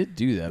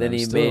do that. then I'm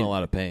he still in made- a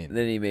lot of pain.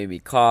 Then he made me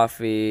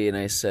coffee, and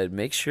I said,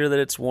 "Make sure that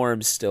it's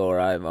warm still, or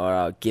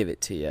I'll give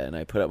it to you." And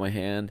I put up my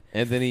hand,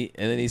 And then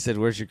he said,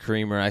 "Where's your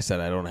creamer?" I said,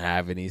 "I don't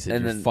have any." He said,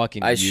 and "You're then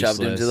fucking I useless."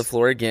 shoved him to the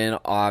floor again.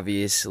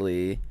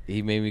 Obviously,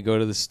 He made me go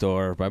to the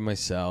store by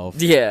myself.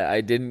 yeah,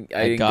 I didn't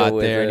I go got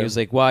with there, him. and he was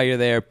like, "While you're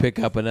there, pick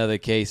up another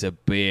case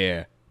of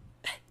beer."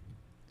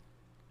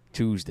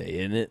 Tuesday,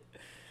 isn't it?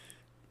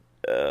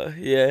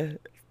 "Yeah."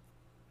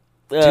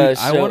 Dude, I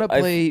so want to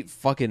play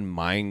fucking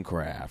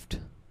Minecraft.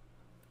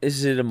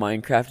 Is it a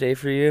Minecraft day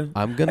for you?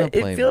 I'm gonna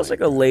play It feels like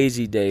a Minecraft.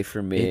 lazy day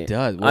for me. It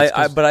does. Well, it's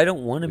 'cause but I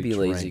don't want to we be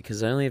lazy drank.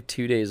 because I only have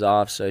 2 days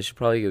off, so I should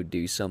probably go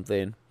do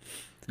something.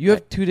 You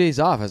have 2 days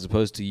off as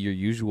opposed to your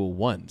usual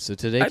one. So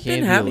today I've can't been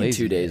be a having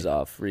lazy 2 days day.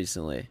 off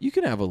recently. You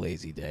can have a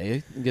lazy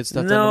day and get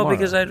stuff done No, tomorrow.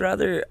 because I'd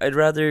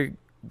rather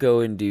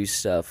go and do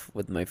stuff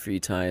with my free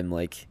time.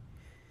 Like,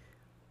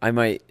 I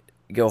might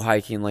go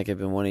hiking like I've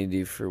been wanting to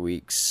do for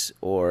weeks,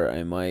 or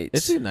I might.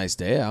 It's a nice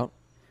day out.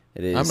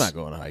 It is. I'm not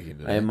going hiking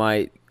today. I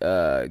might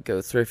go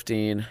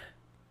thrifting.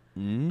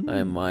 Mm.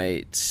 I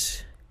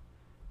might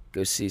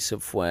go see some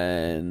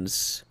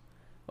friends,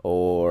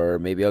 or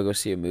maybe I'll go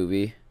see a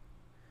movie.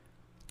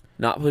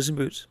 Not Puss in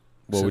Boots.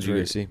 What would you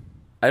go see?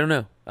 I don't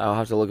know. I'll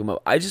have to look them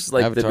up. I just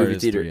like Avatar the movie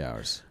is theater. 3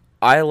 hours.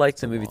 I like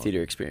the movie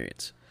theater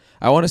experience.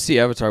 I want to see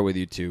Avatar with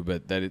you too,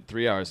 but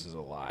 3 hours is a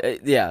lot.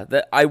 Yeah,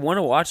 I want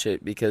to watch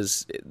it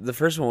because the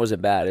first one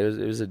wasn't bad.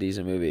 It was a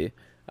decent movie.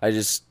 I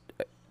just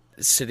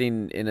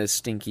sitting in a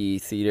stinky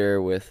theater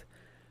with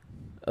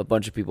a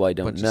bunch of people I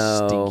don't know.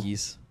 Of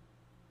stinkies.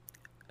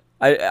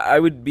 I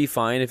would be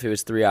fine if it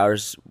was 3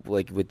 hours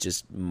like with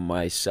just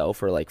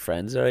myself or like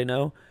friends that I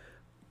know,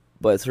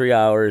 but 3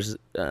 hours,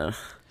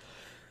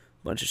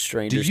 bunch of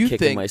strangers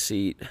kicking my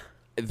seat.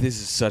 This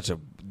is such a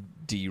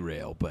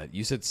derail, but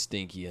you said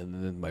stinky,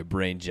 and then my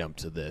brain jumped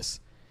to this.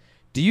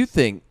 Do you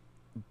think,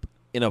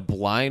 in a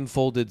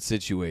blindfolded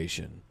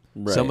situation,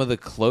 some of the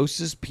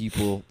closest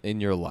people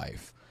in your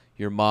life,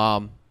 your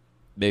mom,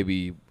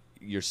 maybe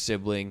your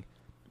sibling,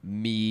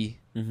 me,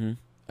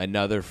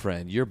 another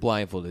friend, you're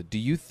blindfolded, do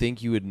you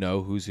think you would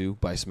know who's who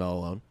by smell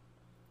alone?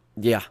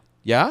 Yeah.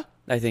 Yeah?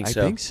 I think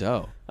so. I think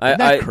so. Isn't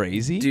that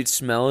crazy? Dude,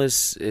 smell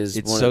is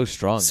it's so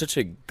strong. Such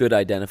a good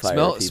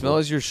identifier. Smell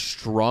is your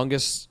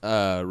strongest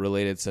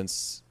related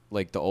sense.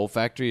 Like the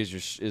olfactory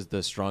is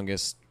the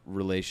strongest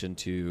relation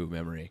to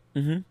memory.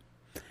 Mm-hmm.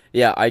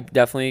 Yeah, I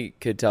definitely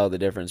could tell the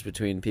difference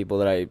between people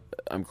that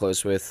I'm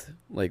close with,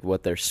 like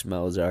what their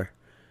smells are,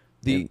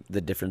 the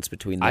difference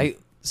between them.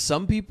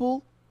 Some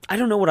people, I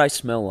don't know what I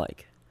smell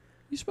like.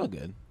 You smell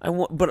good.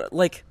 But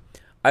like,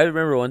 I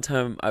remember one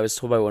time I was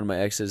told by one of my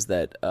exes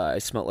that I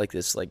smelled like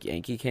this like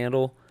Yankee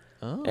candle,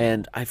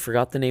 and I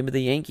forgot the name of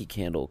the Yankee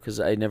candle because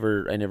I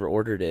never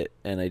ordered it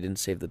and I didn't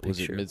save the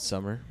picture. Was it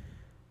Midsummer?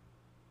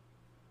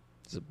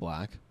 Is it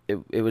black?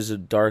 It was a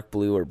dark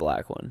blue or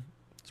black one.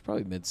 It's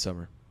probably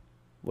Midsummer.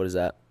 What is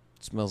that?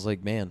 It smells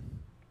like man.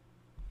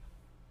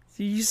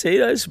 You say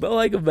that I smell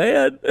like a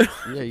man?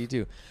 Yeah, you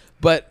do.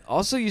 But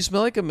also you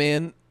smell like a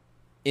man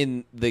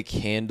in the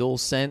candle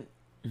scent,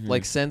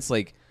 like sense,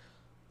 like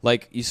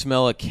you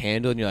smell a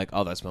candle and you're like,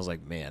 oh, that smells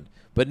like man.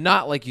 But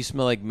not like you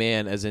smell like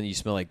man as in you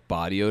smell like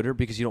body odor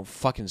because you don't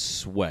fucking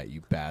sweat,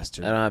 you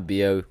bastard. I don't have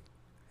BO.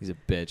 He's a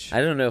bitch.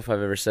 I don't know if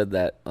I've ever said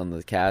that on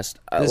the cast.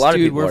 A lot of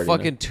people we're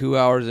fucking 2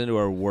 hours into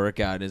our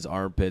workout and his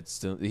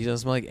armpits, he doesn't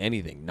smell like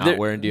anything. Not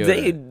wearing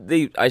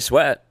deodorant. I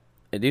sweat.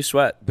 I do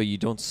sweat. But you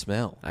don't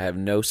smell. I have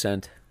no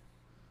scent.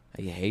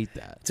 I hate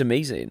that. It's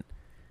amazing.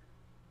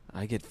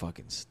 I get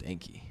fucking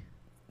stinky.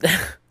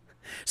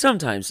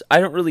 Sometimes I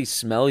don't really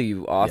smell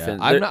you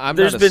often. Yeah,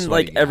 there's not a been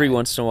like guy. every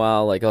once in a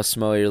while, like I'll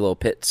smell your little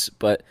pits,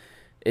 but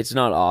it's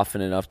not often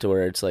enough to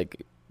where it's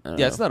like. I don't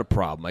know. It's not a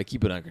problem. I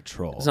keep it under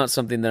control. It's not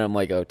something that I'm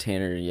like, oh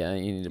Tanner, yeah,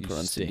 you need to put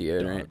on some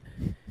deodorant.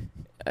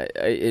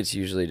 It's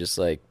usually just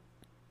like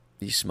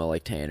you smell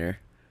like Tanner.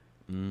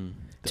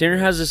 Tanner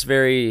has this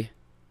very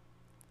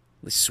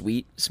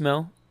sweet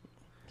smell.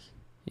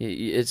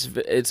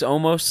 It's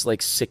almost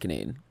like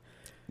sickening.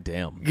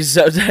 Damn. Because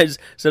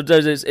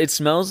sometimes it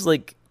smells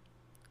like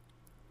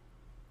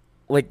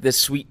the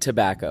sweet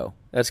tobacco.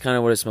 That's kind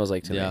of what it smells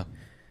like to me.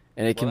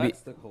 And it can be.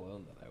 That's the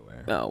cologne that I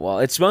wear. Oh well,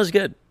 it smells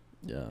good.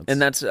 Yeah.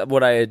 And that's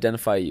what I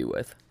identify you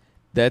with.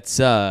 That's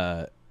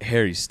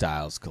Harry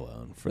Styles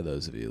cologne for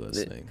those of you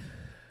listening.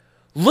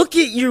 Look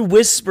at your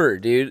whisper,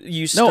 dude.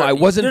 I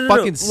wasn't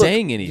fucking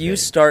saying anything. You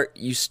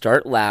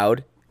start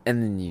loud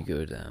and then you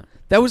go down.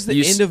 That was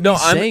the end of me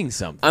saying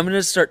something. I'm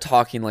gonna start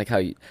talking like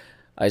how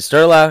I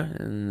start loud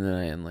and then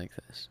I end like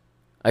this.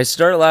 I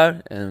start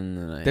loud and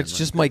then I. That's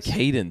just my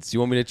cadence. You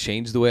want me to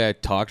change the way I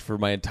talked for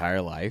my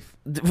entire life?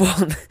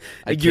 Well,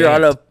 you're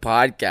on a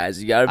podcast.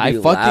 You gotta be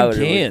loud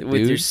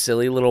with your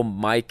silly little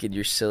mic and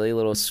your silly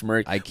little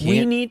smirk. I can't.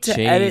 We need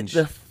to edit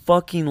the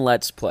fucking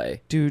Let's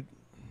Play, dude.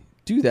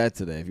 Do that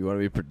today if you want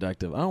to be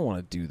productive. I don't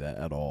want to do that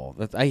at all.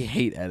 I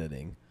hate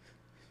editing.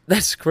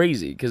 That's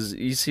crazy because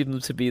you seem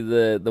to be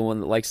the one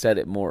that likes to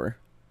edit more.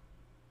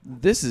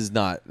 This is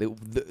not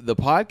the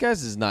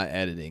podcast is not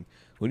editing.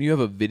 When you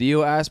have a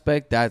video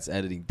aspect, that's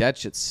editing. That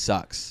shit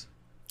sucks.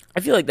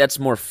 I feel like that's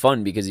more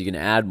fun because you can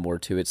add more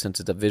to it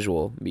since it's a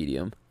visual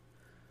medium.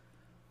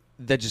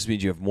 That just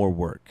means you have more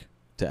work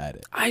to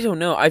edit. I don't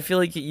know. I feel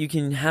like you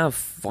can have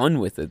fun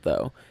with it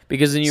though,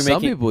 because then you're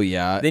Some people,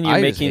 yeah. Then you're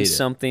making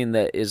something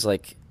that is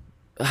like,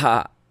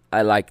 ha,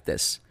 I like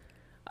this.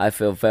 I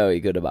feel very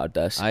good about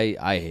this. I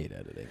hate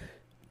editing.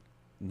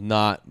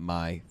 Not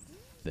my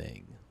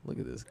thing. Look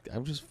at this.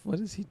 What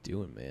is he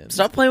doing, man?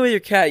 Stop playing with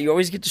your cat. You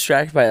always get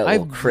distracted by that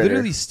little critter. I'm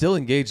literally still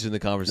engaged in the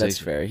conversation. That's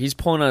fair. He's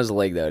pulling on his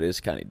leg though. It is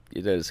kind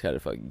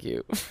of fucking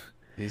cute.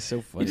 He's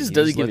so funny. He just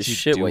doesn't give a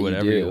shit what you do.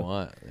 Whatever you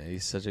want.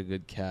 He's such a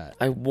good cat.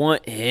 I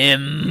want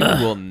him.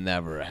 You will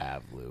never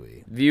have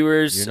Louie.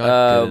 Viewers, you're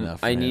not good enough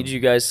for I need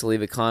you guys to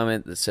leave a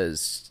comment that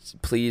says,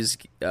 "Please,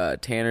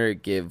 Tanner,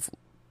 give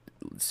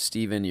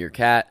Steven your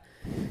cat."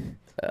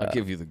 I'll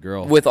give you the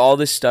girl. With all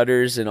the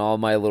stutters and all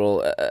my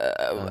little...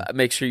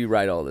 make sure you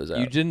write all those out.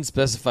 You didn't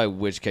specify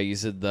which cat. You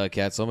said the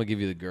cat, so I'm going to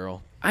give you the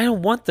girl. I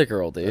don't want the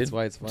girl, dude. That's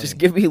why it's funny. Just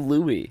give me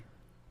Louie.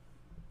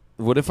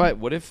 What if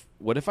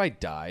I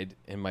died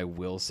and my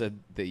will said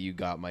that you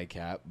got my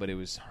cat, but it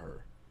was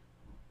her?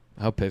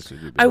 How pissed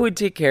would you be? I would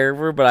take care of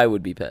her, but I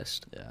would be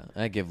pissed. Yeah,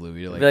 I'd give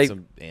Louie to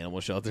some animal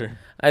shelter.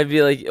 I'd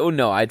be like, oh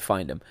no, I'd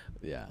find him.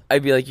 Yeah,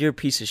 I'd be like, you're a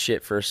piece of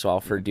shit, first of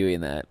all, for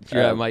doing that.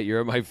 You're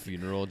at my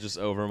funeral, just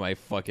over my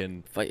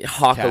fucking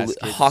hock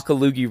a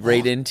loogie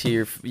right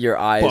into your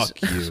eyes.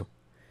 Fuck you.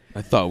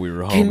 I thought we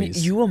were homies.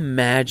 Can you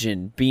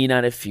imagine being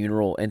at a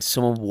funeral and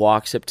someone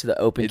walks up to the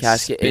open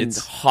casket and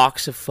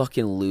hawks a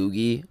fucking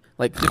loogie?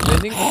 Like,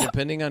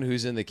 depending on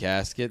who's in the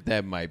casket,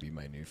 that might be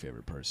my new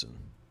favorite person.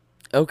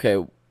 Okay.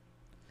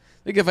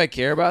 Like, if I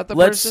care about the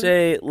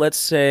person, let's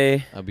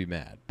say I'll be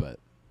mad,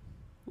 but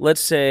let's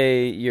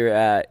say you're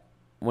at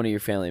one of your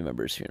family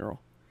members'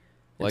 funeral.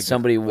 Like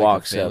somebody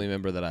walks up. A family up.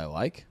 member that I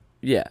like?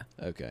 Yeah.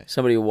 Okay.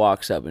 Somebody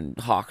walks up and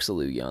hawks a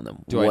loogie on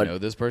them. Do I know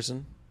this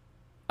person?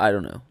 I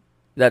don't know.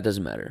 That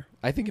doesn't matter.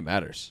 I think it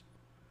matters.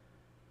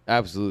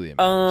 Absolutely it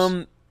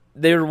matters.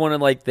 They were one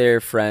of like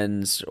their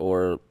friends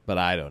But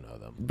I don't know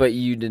them. But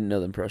you didn't know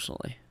them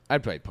personally.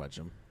 I'd probably punch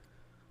them.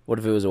 What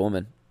if it was a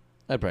woman?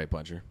 I'd probably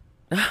punch her.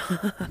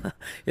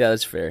 Yeah,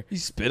 that's fair. You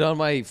spit on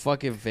my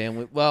fucking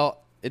family.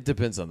 Well, it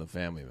depends on the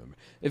family member.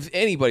 If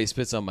anybody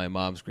spits on my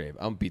mom's grave,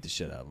 I'm gonna beat the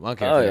shit out of them.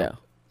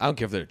 I don't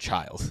care if they're a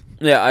child.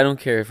 Yeah, I don't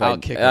care if I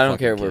don't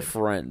care if we're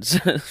friends.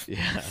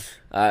 Yeah,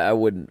 I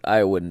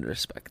wouldn't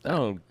respect that. I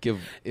don't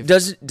give.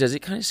 Does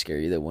it kind of scare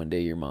you that one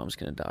day your mom's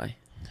gonna die?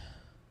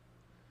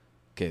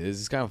 Okay, this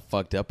is kind of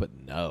fucked up, but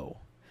no.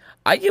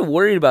 I get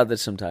worried about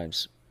this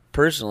sometimes.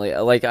 Personally,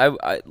 like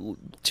I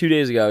 2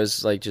 days ago, I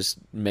was like just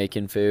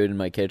making food in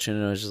my kitchen,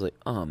 and I was just like,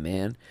 oh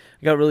man,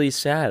 I got really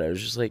sad. I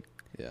was just like,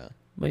 yeah,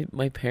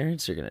 my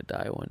parents are gonna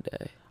die one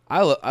day.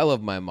 I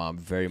love my mom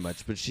very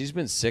much, but she's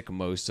been sick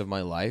most of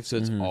my life, so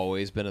it's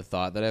always been a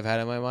thought that I've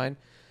had in my mind.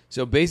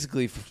 So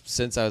basically,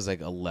 since I was like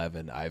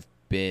 11, I've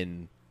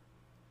been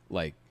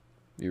like,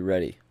 you're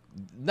ready.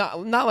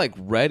 Not like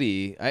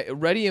ready.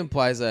 Ready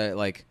implies that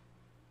like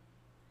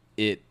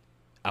it.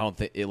 I don't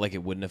think it like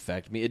it wouldn't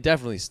affect me. It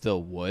definitely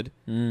still would,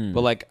 but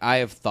like I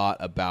have thought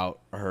about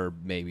her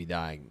maybe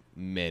dying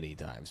many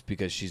times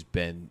because she's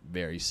been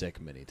very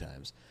sick many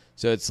times.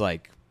 So it's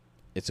like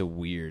it's a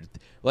weird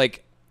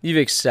like you've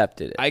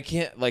accepted it. I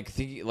can't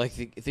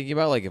thinking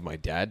about like if my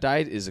dad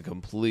died is a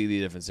completely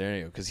different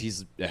scenario because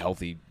he's a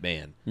healthy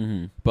man.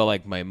 Mm-hmm. But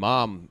like my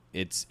mom,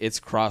 it's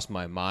crossed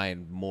my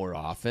mind more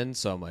often.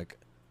 So I'm like,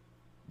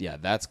 yeah,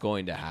 that's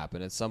going to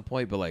happen at some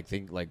point. But like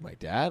think like my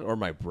dad or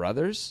my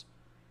brothers.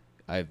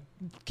 I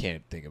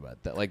can't think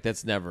about that. Like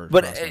that's never.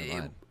 But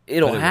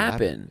it'll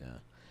happen. Yeah.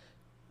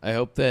 I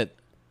hope that.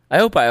 I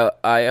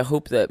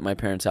hope that my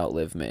parents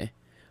outlive me.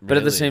 But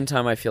at the same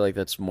time, I feel like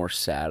that's more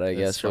sad. I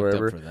guess or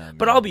whatever. For them,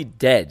 but I'll be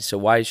dead, so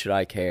why should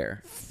I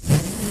care?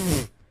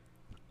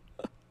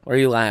 Why are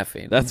you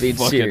laughing? That's being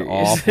fucking serious.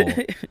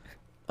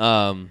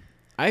 awful.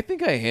 I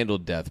think I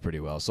handled death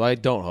pretty well, so I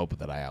don't hope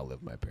that I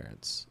outlive my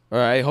parents, or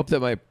I hope that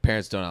my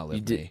parents don't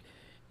outlive me.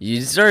 You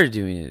started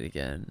doing it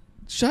again.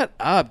 Shut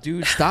up,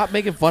 dude. Stop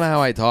making fun of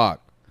how I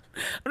talk.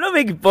 I'm not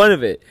making fun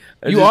of it.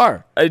 You're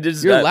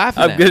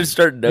laughing I'm going to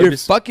start noticing. You're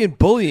fucking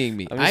bullying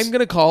me. I'm going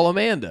to call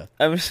Amanda.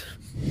 I'm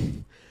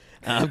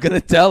going to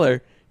tell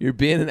her you're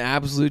being an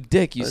absolute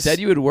dick. You said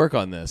you would work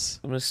on this.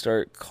 I'm going to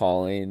start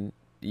calling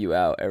you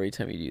out every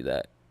time you do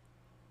that.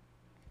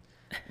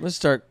 I'm going to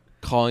start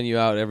calling you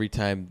out every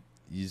time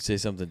you say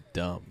something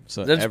dumb.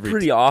 So that's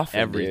pretty awful,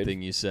 everything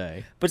dude. You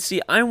say. But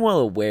see, I'm well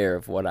aware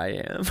of what I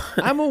am.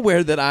 I'm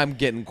aware that I'm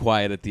getting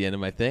quiet at the end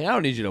of my thing. I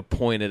don't need you to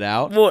point it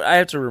out. Well, I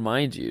have to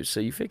remind you, so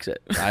you fix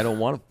it. I don't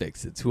want to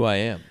fix it. It's who I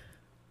am.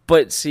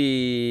 But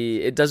see,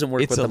 it doesn't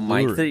work with the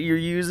mic that you're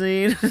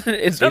using.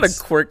 It's not a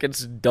quirk.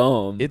 It's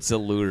dumb. It's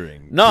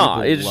alluring.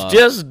 Nah, it's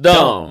just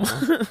dumb.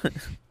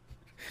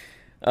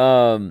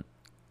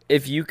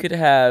 If you could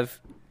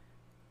have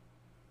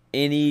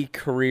any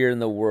career in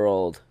the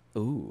world...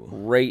 Ooh.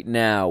 Right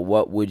now,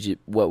 what would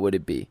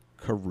it be?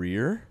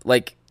 Career?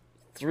 Like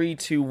 3,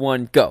 2,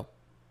 1, go.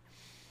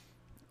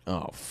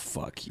 Oh,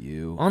 fuck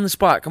you. On the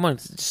spot. Come on,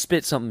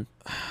 spit something.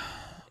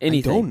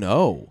 Anything. I don't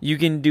know. You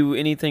can do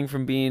anything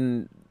from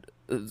being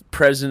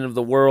president of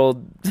the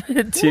world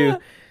to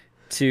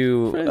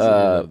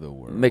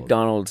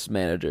McDonald's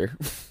manager.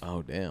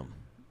 Oh, damn.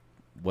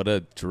 What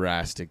a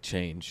drastic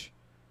change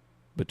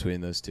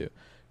between those two.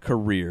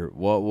 Career.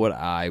 What would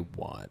I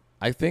want?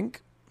 I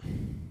think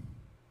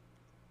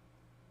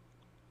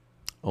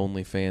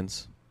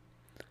OnlyFans.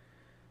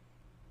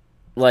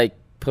 Like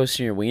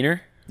posting your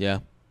wiener? Yeah.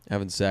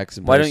 Having sex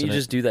and why don't you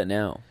just do that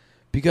now?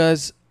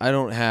 Because I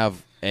don't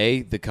have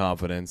A, the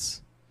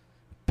confidence,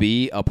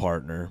 B, a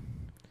partner,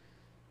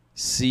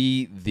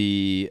 C,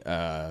 the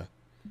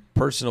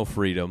personal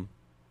freedom.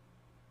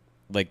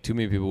 Like too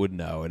many people would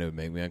know and it would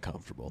make me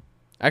uncomfortable.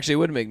 Actually, it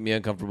wouldn't make me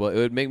uncomfortable. It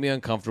would make me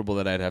uncomfortable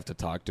that I'd have to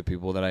talk to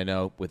people that I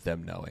know with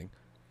them knowing.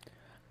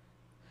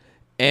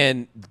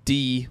 And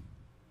D,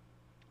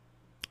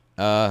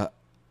 I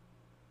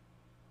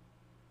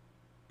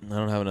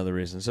don't have another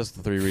reason. It's just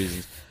the 3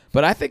 reasons.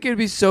 But I think it'd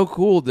be so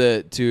cool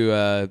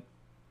to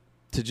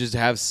just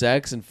have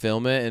sex and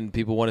film it, and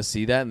people want to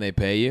see that, and they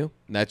pay you,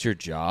 and that's your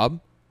job.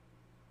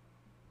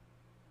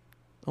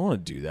 I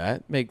want to do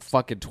that. Make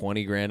fucking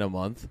 $20,000 a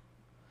month.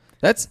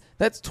 That's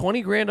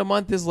 $20,000 a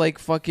month is like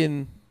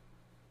fucking.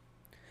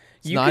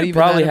 You could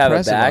probably have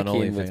a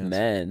backing with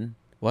men.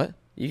 What?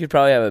 You could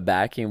probably have a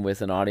backing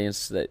with an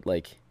audience that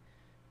like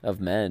of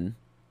men.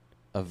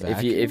 A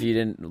vacuum? If you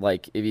didn't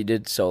if you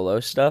did solo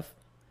stuff.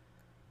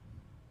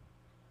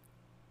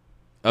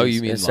 Oh,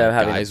 you mean like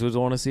guys would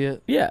want to see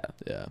it? Yeah.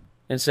 Yeah.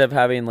 Instead of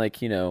having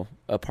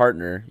a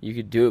partner, you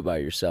could do it by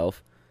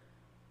yourself.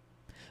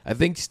 I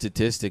think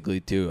statistically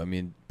too. I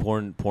mean,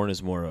 porn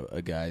is more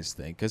a guy's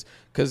thing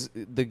because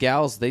the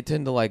gals, they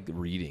tend to like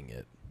reading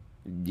it.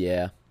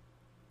 Yeah.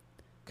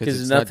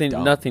 Because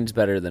nothing's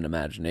better than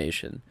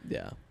imagination.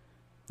 Yeah.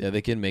 Yeah,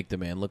 they can make the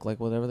man look like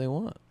whatever they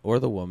want, or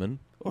the woman,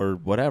 or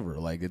whatever.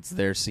 Like it's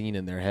their scene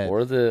in their head,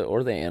 or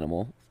the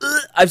animal.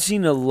 I've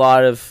seen a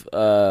lot of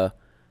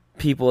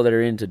people that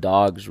are into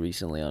dogs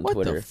recently on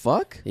Twitter. What the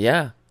fuck?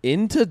 Yeah,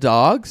 into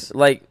dogs?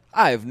 Like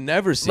I've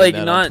never seen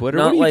that on Twitter.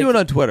 What are you doing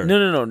on Twitter?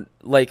 No.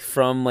 Like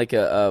from like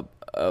a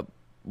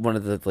one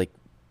of the like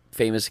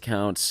famous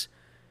accounts,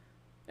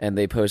 and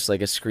they post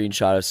like a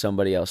screenshot of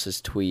somebody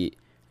else's tweet,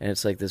 and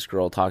it's like this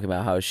girl talking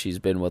about how she's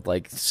been with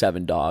like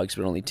 7 dogs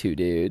but only 2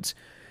 dudes.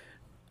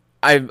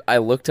 I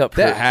looked up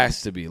that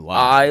has to be lies.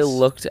 I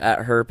looked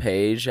at her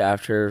page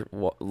after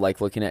like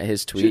looking at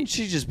his tweet. Shouldn't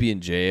she just be in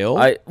jail?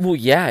 Well,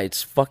 yeah,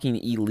 it's fucking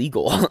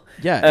illegal.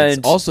 Yeah, and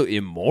it's also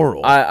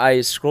immoral.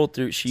 I scrolled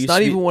through. It's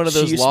not even one of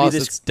those laws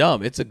that's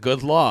dumb. It's a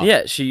good law.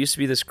 Yeah, she used to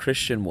be this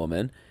Christian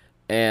woman,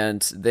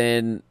 and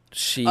then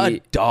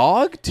a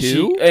dog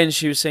too.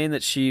 She was saying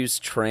that she was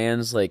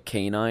trans, like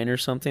canine or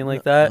something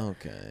like that.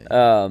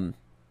 Okay.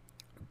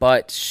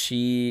 But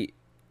she.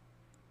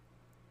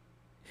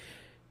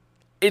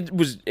 It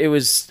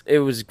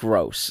was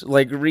gross.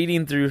 Like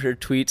reading through her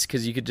tweets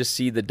because you could just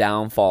see the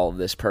downfall of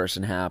this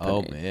person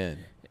happening. Oh man,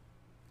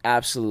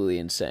 absolutely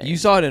insane. You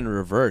saw it in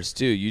reverse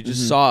too. You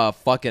just saw a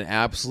fucking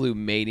absolute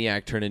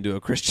maniac turn into a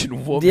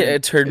Christian woman. Yeah,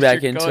 it turned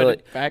back into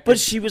it. But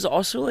she was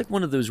also like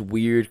one of those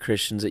weird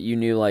Christians that you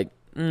knew like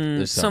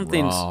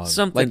something's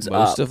like most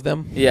up. Of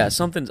them. Yeah,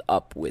 something's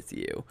up with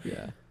you.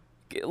 Yeah,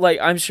 like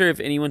I'm sure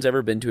if anyone's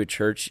ever been to a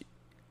church,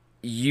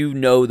 you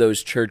know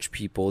those church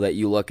people that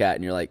you look at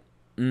and you're like.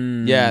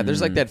 Yeah,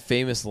 there's like that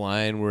famous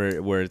line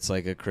where it's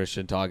like a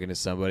Christian talking to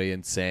somebody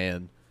and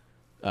saying,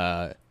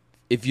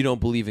 if you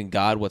don't believe in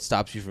God, what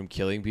stops you from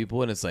killing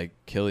people? And it's like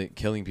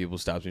killing people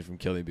stops me from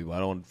killing people. I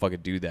don't want to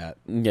fucking do that.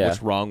 Yeah.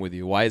 What's wrong with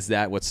you? Why is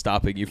that what's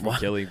stopping you from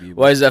killing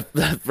people? Why is that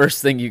the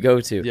first thing you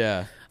go to?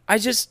 Yeah. I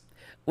just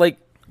like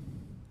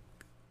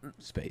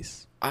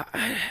space.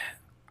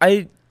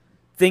 I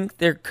think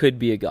there could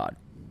be a God.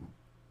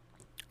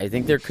 I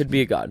think there could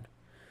be a God.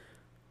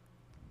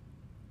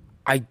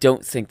 I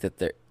don't think that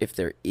if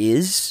there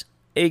is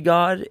a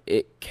God,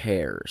 it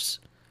cares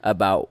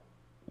about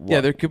what.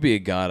 Yeah, there could be a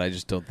God. I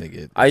just don't think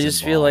it. I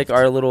just feel like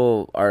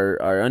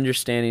our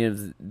understanding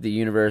of the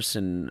universe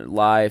and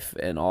life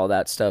and all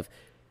that stuff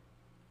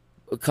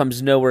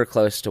comes nowhere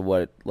close to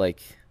what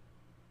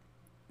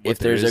if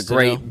there's a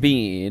great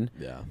being,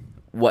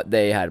 what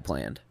they had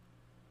planned.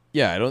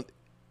 Yeah, I don't.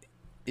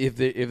 If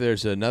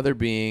there's another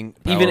being,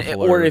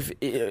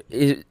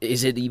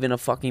 is it even a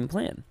fucking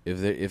plan?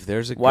 If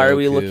there's a why are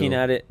we looking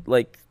at it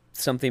like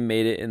something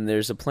made it and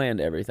there's a plan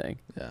to everything?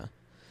 Yeah,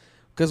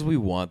 because we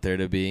want there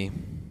to be.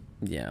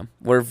 Yeah,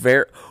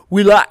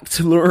 we like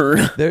to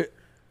learn. There,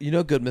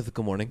 Good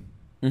Mythical Morning.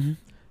 Mm-hmm.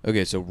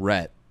 Okay, so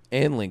Rhett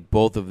and Link,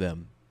 both of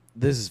them.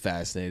 This is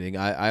fascinating.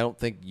 I don't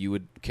think you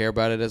would care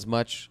about it as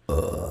much,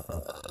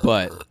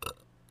 but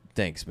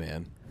thanks,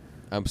 man.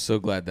 I'm so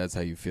glad that's how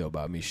you feel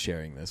about me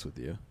sharing this with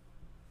you.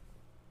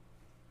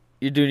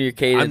 You're doing your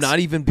cadence. I'm not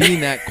even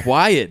being that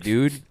quiet,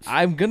 dude.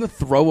 I'm going to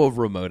throw a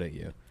remote at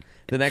you.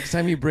 The next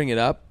time you bring it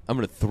up, I'm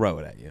going to throw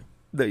it at you.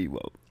 No, you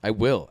won't. I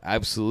will.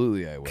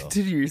 Absolutely, I will.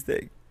 Continue your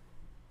thing.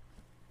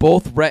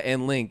 Both Rhett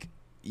and Link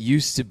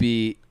used to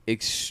be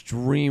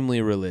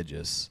extremely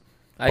religious.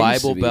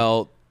 Bible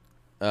Belt,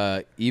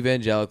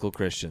 evangelical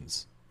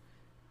Christians.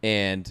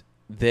 And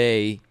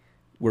they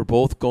were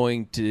both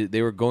going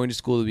to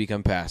school to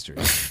become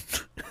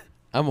pastors.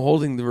 I'm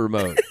holding the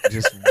remote,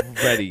 just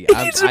ready.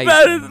 He's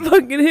about to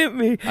fucking hit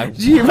me. Do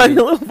you hear my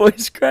little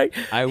voice crack?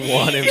 I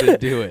want him to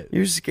do it.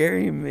 You're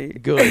scaring me.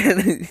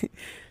 Good.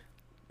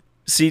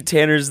 See,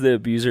 Tanner's the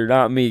abuser,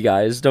 not me,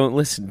 guys. Don't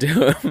listen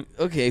to him.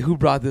 Okay, who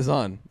brought this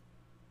on?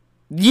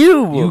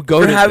 You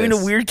go for having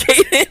a weird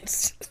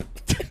cadence.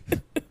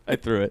 I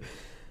threw it,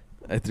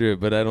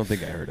 but I don't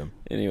think I heard him.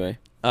 Anyway.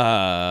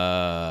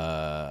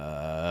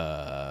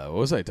 What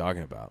was I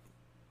talking about?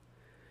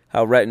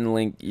 How Rhett and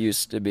Link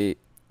used to be.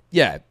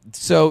 Yeah.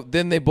 So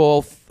then they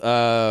both,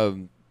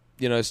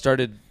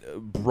 started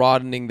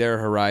broadening their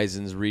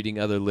horizons, reading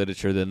other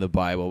literature than the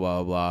Bible,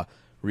 blah, blah, blah.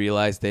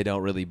 Realized they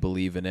don't really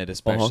believe in it,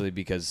 especially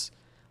because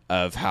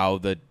of how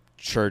the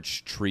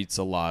church treats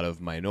a lot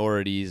of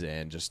minorities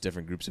and just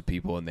different groups of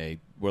people, and they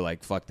were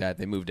like, fuck that.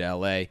 They moved to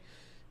L.A.,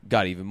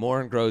 got even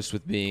more engrossed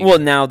with being... Well,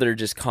 now they're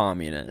just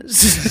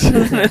communists.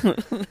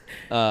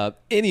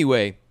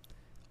 Anyway,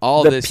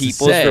 all the this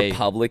People's to say...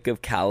 Republic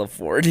of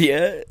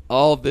California.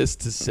 All this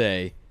to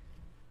say,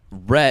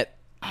 Rhett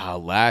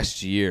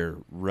last year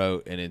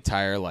wrote an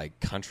entire like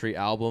country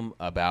album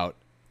about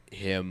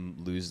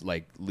him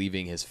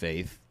leaving his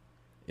faith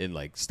and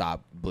like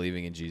stop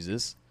believing in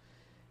Jesus.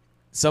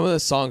 Some of the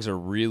songs are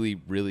really,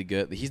 really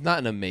good. He's not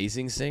an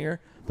amazing singer,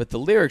 but the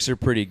lyrics are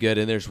pretty good.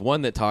 And there's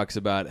one that talks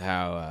about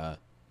how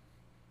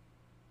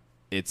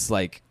it's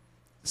like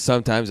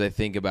sometimes I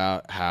think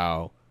about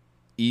how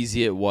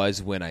easy it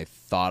was when I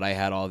thought I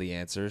had all the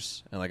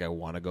answers, and like I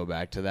want to go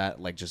back to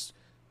that, like just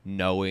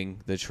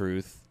knowing the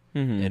truth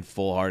and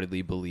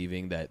full-heartedly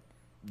believing that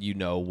you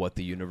know what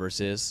the universe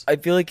is. I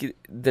feel like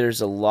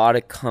there's a lot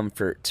of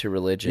comfort to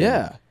religion.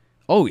 Yeah.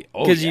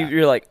 Because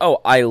you're like, oh,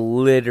 I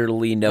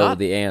literally know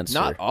the answer.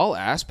 Not all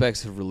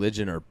aspects of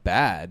religion are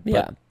bad. But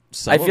yeah,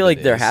 I feel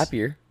like they're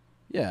happier.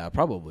 Yeah,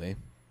 probably.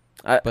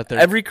 But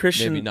every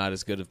Christian, maybe not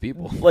as good of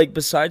people. Like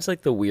besides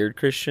like the weird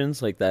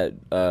Christians, like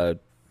that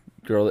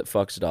girl that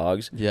fucks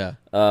dogs. Yeah.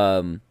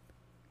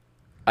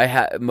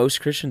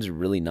 Most Christians are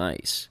really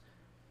nice.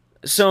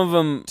 Some of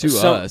them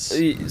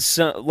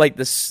some like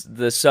the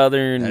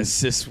southern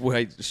cis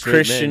white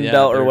Christian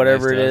belt or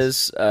whatever it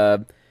is.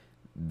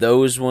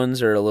 Those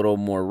ones are a little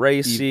more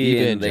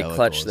racy and they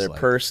clutch their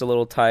purse a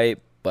little tight.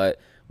 But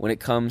when it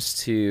comes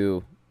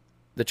to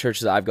the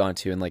churches I've gone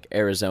to in like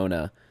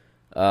Arizona,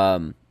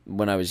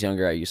 when I was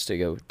younger, I used to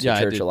go to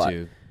church a lot.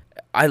 Too.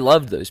 I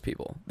loved those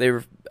people. They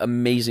were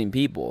amazing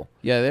people.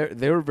 Yeah,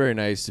 they were very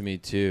nice to me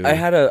too. I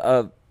had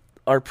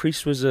our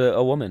priest was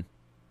a woman.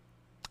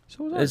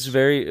 So was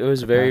it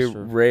was very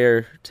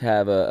rare to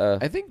have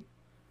I think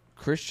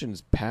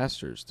Christians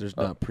pastors. There's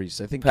not priests.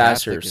 I think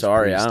pastors.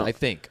 Sorry,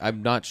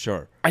 I'm not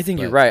sure. I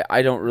think you're right.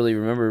 I don't really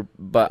remember,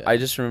 but I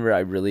just remember I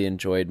really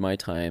enjoyed my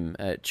time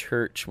at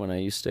church when I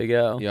used to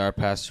go. Yeah, our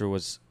pastor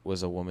was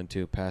a woman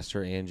too,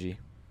 Pastor Angie.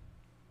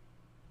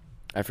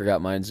 I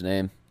forgot mine's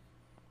name.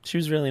 She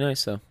was really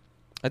nice though.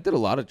 I did a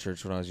lot of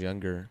church when I was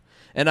younger,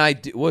 and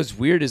what's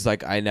weird is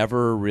like I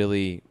never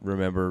really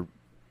remember.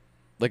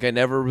 Like, I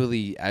never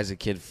really, as a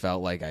kid,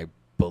 felt like I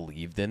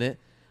believed in it.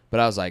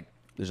 But I was like,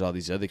 there's all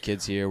these other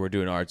kids here. We're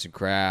doing arts and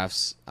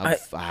crafts. I'm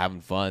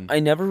having fun.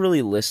 I never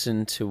really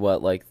listened to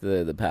what, like,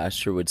 the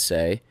pastor would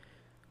say.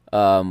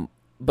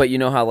 But you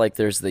know how, like,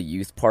 there's the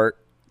youth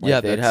part? Like, yeah,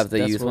 they'd have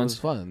the youth ones. Was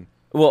fun.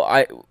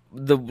 Well,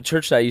 the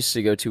church that I used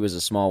to go to was a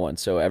small one,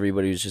 so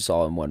everybody was just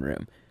all in one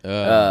room.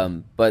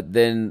 But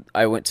then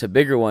I went to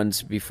bigger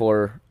ones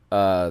before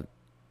that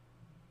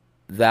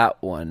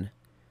one.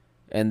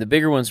 And the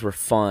bigger ones were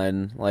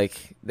fun.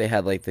 Like, they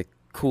had, like, the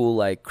cool,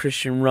 like,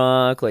 Christian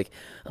rock. Like,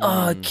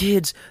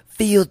 kids,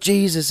 feel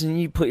Jesus. And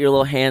you put your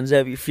little hands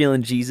up. You're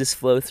feeling Jesus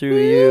flow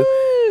through you.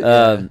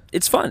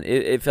 It's fun.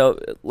 It felt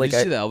like... Did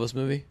you see the Elvis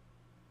movie?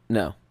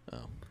 No.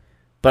 Oh.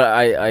 But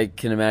I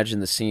can imagine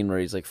the scene where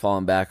he's, like,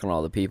 falling back on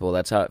all the people.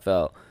 That's how it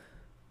felt.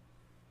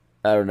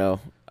 I don't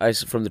know.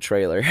 From the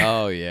trailer.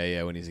 Oh,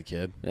 yeah, when he's a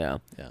kid. Yeah.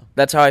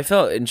 That's how I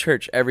felt in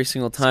church every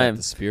single time.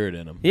 It's got the spirit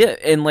in him. Yeah,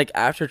 and like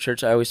after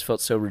church, I always felt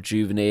so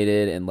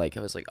rejuvenated, and like I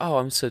was like,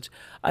 oh,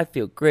 I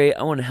feel great.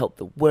 I want to help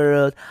the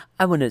world.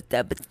 I want to.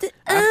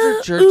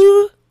 After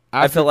church,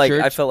 I felt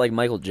like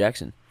Michael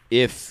Jackson.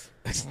 If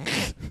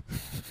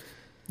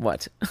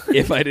what?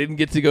 If I didn't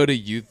get to go to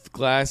youth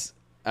class,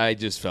 I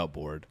just felt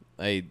bored.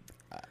 I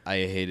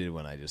hated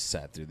when I just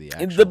sat through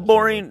the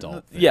boring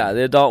adult thing. Yeah,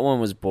 the adult one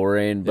was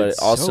boring, but it's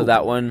also so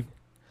that boring. one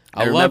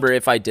I remember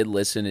if I did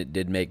listen, it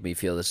did make me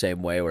feel the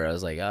same way where I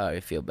was like, oh, I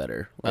feel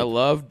better. Like, I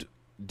loved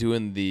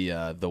doing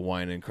the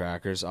wine and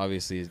crackers.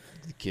 Obviously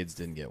the kids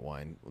didn't get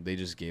wine. They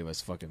just gave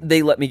us fucking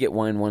They let me get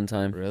wine one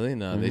time. Really?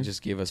 No, they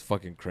just gave us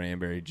fucking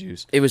cranberry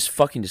juice. It was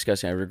fucking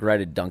disgusting. I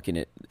regretted dunking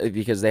it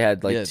because they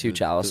had like two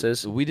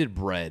chalices. We did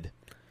bread.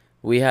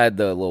 We had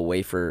the little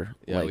wafer.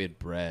 Yeah, we had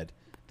bread.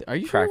 Are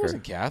you cracker. Sure it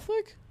wasn't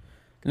Catholic?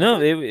 No,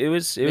 it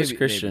was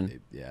Christian.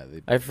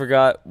 I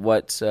forgot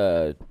what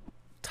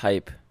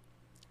type.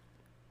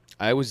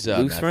 I was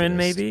Lutheran,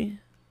 Methodist. maybe.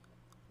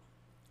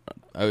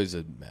 I was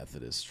a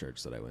Methodist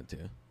church that I went to.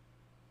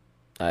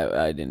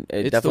 I didn't.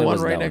 It's the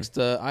one right next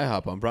to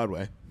IHOP on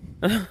Broadway.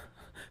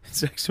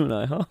 It's next to an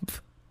IHOP.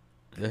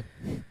 Yeah.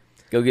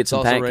 Go get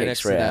some pancakes right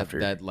next right to after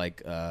that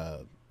like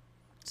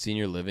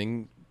senior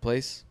living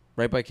place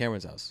right by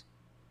Cameron's house.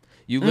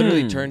 You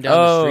literally turned down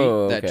the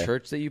street. That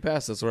church that you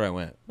passed, that's where I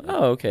went.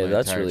 Oh, okay.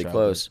 That's really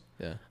close.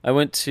 Yeah. I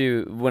went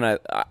to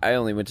I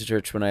only went to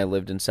church when I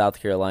lived in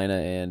South Carolina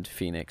and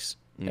Phoenix,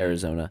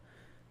 Arizona.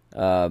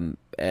 And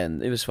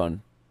it was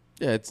fun.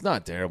 Yeah, it's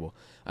not terrible.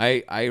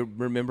 I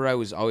remember I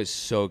was always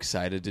so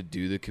excited to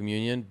do the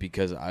communion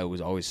because I was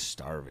always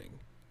starving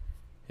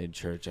in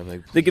church. I'm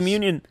like, please. The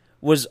communion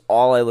was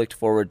all I looked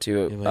forward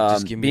to.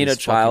 Just give me being this a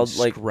child,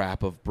 like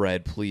scrap of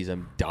bread, please.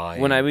 I'm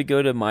dying. When I would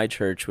go to my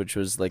church, which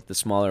was like the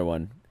smaller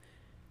one,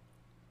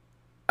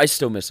 I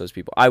still miss those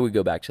people. I would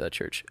go back to that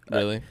church.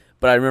 Really?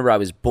 But I remember I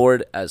was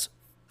bored as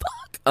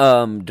fuck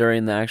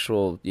during the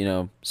actual,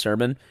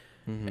 sermon.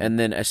 Mm-hmm. And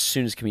then as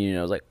soon as communion,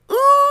 I was like,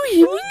 "Ooh,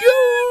 here we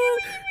go!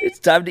 It's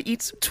time to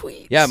eat some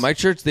tweets." Yeah, my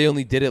church, they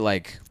only did it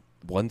like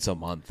once a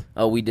month.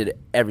 Oh, we did it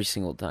every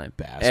single time.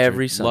 Bastard.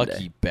 Every Sunday.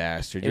 Lucky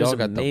bastard. Y'all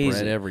got the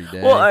bread every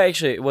day. Well,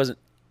 it wasn't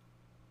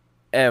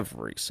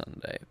every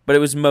Sunday, but it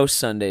was most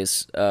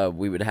Sundays.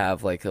 We would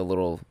have like a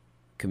little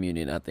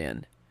communion at the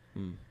end,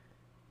 and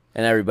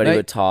everybody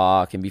would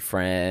talk and be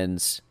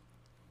friends.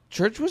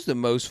 Church was the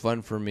most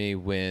fun for me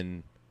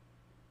when,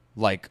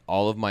 like,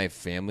 all of my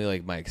family,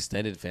 like my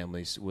extended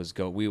families,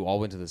 we all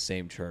went to the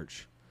same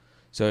church.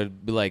 So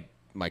it'd be like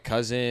my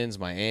cousins,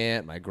 my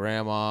aunt, my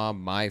grandma,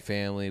 my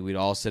family. We'd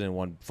all sit in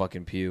one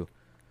fucking pew.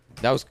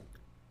 That was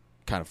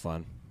kind of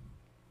fun.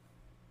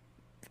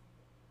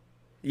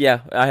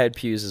 Yeah, I had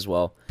pews as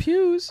well.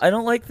 Pews? I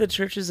don't like the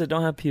churches that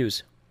don't have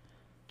pews.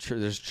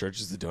 There's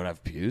churches that don't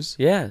have pews?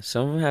 Yeah,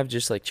 some of them have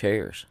just like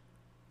chairs.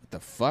 What the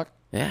fuck?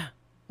 Yeah.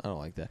 I don't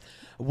like that.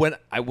 When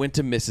I went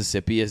to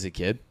Mississippi as a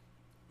kid,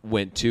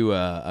 went to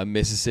a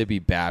Mississippi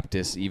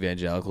Baptist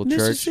evangelical church.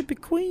 Mississippi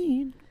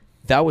Queen.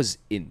 That was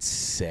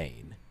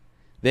insane.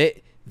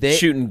 They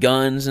shooting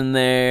guns in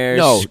there,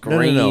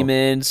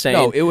 screaming, saying,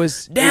 "No, it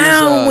was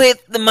down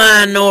with the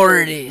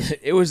minorities."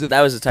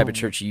 That was the type of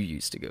church you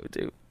used to go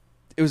to.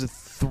 It was a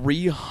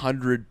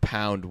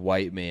 300-pound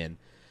white man,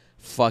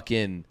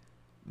 fucking,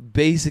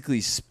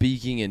 basically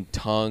speaking in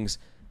tongues.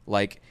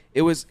 Like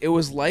it was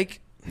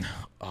like,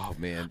 oh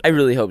man. I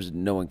really hope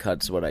no one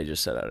cuts what I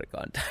just said out of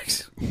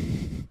context.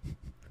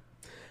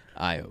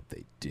 I hope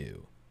they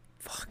do.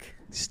 Fuck.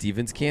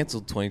 Steven's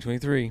canceled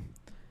 2023.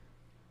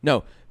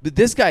 No, but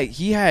this guy,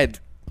 he had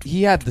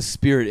the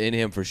spirit in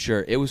him for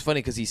sure. It was funny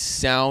because he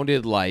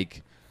sounded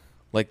like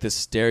the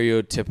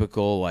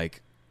stereotypical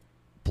like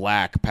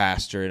black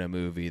pastor in a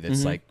movie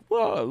that's like,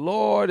 "Whoa,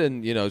 Lord,"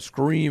 and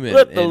screaming.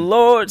 Let the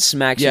Lord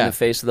smacks you in the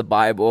face with the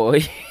Bible.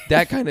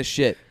 That kind of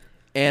shit.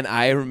 And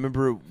I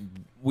remember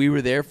we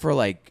were there for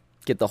like,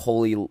 get the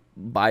Holy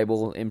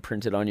Bible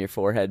imprinted on your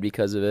forehead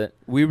because of it.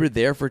 We were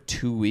there for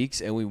 2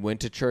 weeks and we went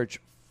to church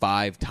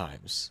 5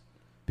 times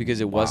because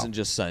it wasn't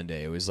just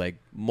Sunday. It was like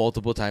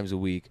multiple times a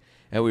week.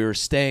 And we were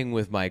staying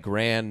with my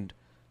granddad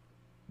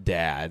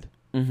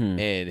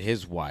and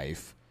his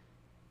wife,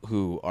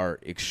 who are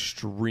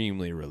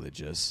extremely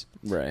religious.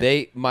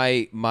 Right.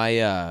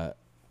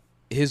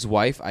 His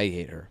wife, I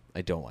hate her.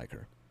 I don't like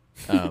her.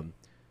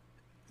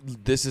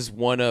 This is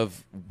one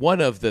of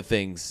the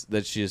things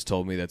that she has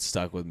told me that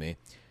stuck with me.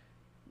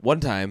 One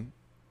time,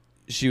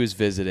 she was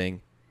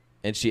visiting,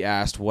 and she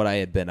asked what I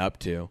had been up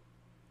to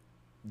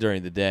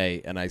during the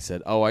day, and I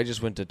said, "Oh, I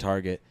just went to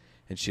Target."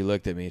 And she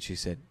looked at me and she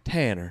said,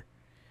 "Tanner,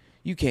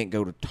 you can't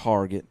go to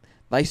Target.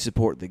 They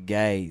support the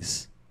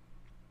gays."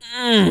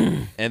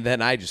 And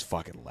then I just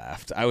fucking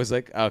left. I was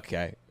like,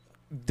 okay,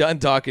 done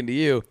talking to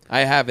you.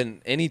 I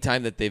haven't, any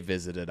time that they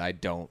visited, I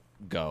don't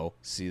go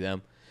see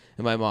them.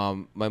 And my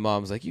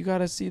mom's like, "You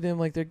gotta see them,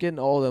 like they're getting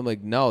old." I'm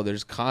like, "No,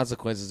 there's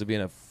consequences to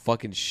being a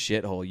fucking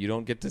shithole. You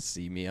don't get to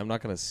see me. I'm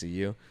not gonna see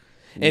you."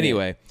 Yeah.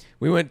 Anyway,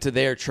 we went to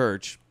their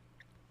church,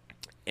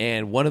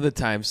 and one of the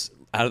times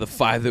out of the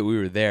 5 that we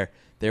were there,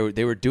 they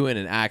were doing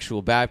an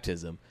actual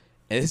baptism,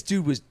 and this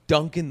dude was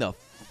dunking the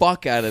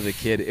fuck out of the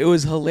kid. It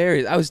was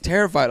hilarious. I was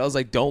terrified. I was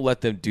like, "Don't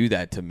let them do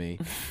that to me."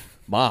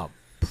 Mom,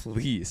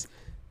 please.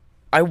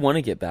 I want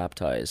to get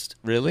baptized.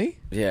 Really?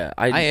 Yeah,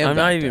 I'm not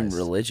baptized. even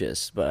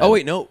religious, but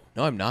wait, no,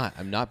 I'm not.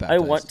 I'm not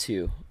baptized. I want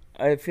to.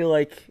 I feel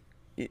like,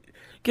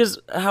 because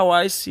how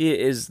I see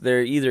it is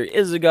there either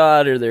is a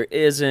God or there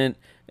isn't,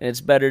 and it's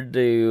better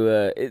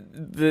to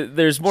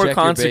there's more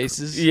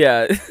consequences.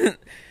 Yeah.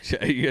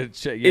 You gotta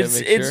check.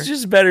 It's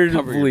just better to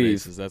Cover believe. Your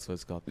bases, that's what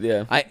it's called.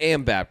 Yeah. I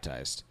am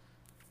baptized.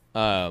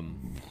 You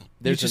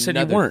just said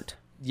you weren't.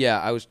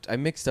 Yeah, I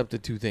mixed up the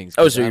two things.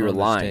 Oh, so you were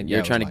lying.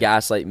 You're trying to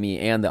gaslight me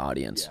and the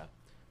audience. Yeah.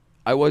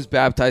 I was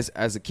baptized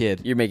as a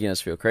kid. You're making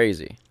us feel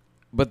crazy.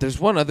 But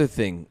there's one other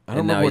thing. I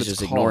don't know what it's called. He's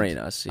just ignoring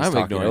us. I'm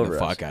ignoring the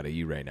fuck out of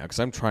you right now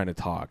because I'm trying to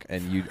talk,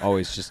 and you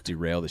always just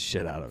derail the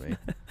shit out of me.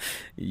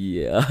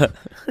 Yeah.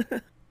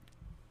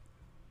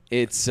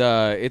 It's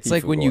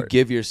like when you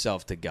give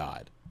yourself to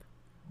God.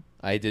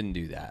 I didn't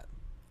do that.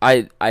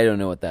 I don't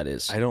know what that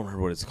is. I don't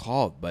remember what it's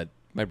called, but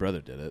my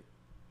brother did it.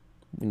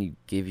 When you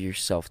give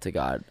yourself to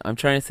God. I'm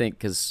trying to think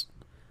because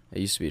I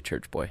used to be a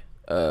church boy.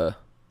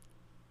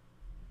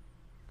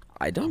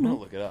 I don't know.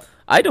 Look it up.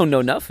 I don't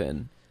know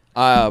nothing.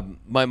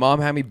 My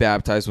mom had me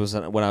baptized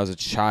when I was a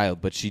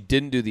child, but she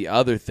didn't do the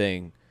other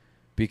thing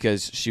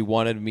because she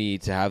wanted me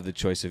to have the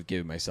choice of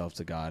giving myself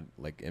to God,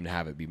 and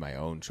have it be my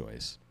own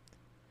choice.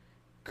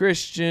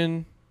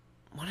 Christian.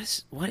 What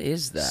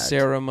is that?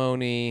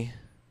 Ceremony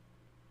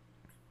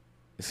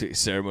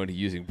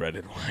using bread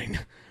and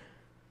wine.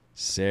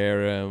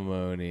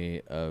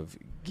 Ceremony of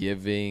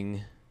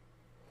giving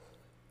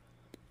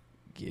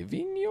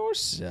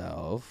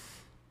yourself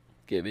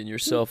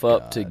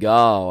up to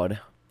God,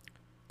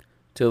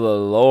 to the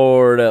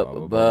Lord up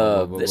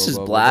above. This is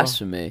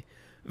blasphemy.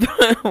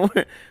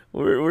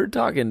 we're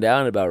talking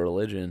down about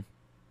religion.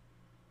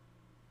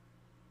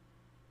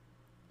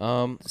 I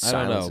don't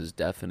Silence know. is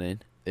deafening.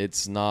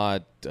 It's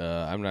not.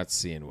 I'm not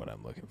seeing what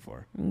I'm looking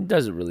for.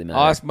 Doesn't really matter.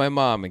 I'll ask my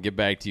mom and get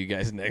back to you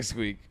guys next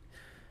week.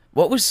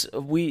 What was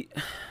we?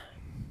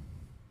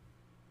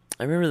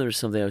 I remember there was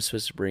something I was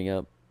supposed to bring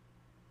up.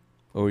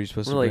 What were you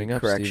supposed to Like bring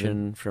up, correction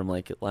Steven? from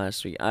like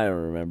last week. I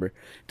don't remember.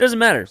 Doesn't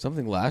matter.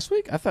 Something last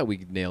week? I thought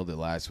we nailed it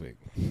last week.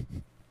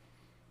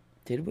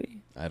 Did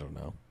we? I don't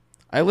know.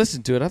 I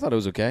listened to it. I thought it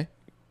was okay.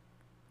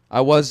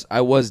 I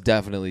was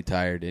definitely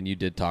tired, and you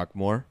did talk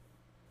more.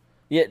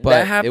 Yeah, But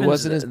that happens. it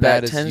wasn't as that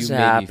bad as tends you to made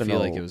me happen feel a-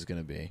 like it was going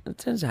to be. It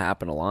tends to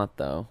happen a lot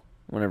though.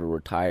 Whenever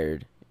we're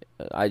tired,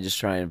 I just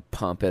try and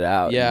pump it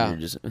out. Yeah.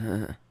 And you're just.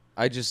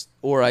 I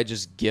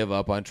just give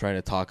up on trying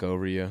to talk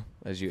over you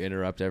as you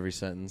interrupt every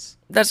sentence.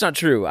 That's not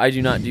true. I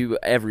do not do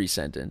every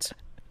sentence.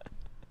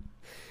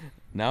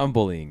 Now I'm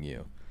bullying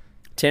you.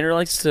 Tanner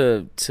likes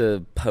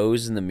to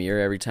pose in the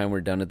mirror every time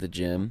we're done at the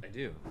gym. I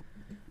do.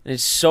 And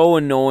it's so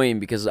annoying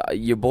because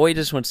your boy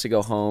just wants to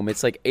go home.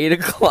 It's like 8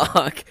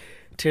 o'clock.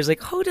 Tanner's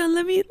like, hold on,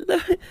 let me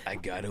I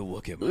gotta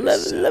look at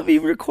myself. let me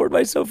record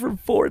myself from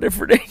 4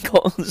 different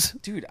angles.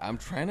 Dude, I'm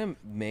trying to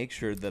make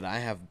sure that I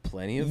have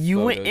plenty of You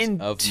photos went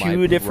in of my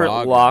 2 different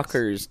progress.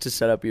 lockers to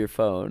set up your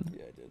phone.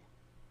 Yeah, I did.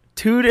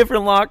 2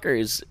 different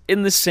lockers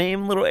in the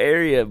same little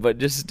area, but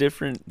just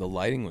different. The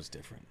lighting was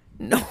different.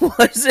 No, it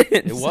wasn't.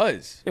 It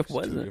was. It was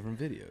wasn't. 2 different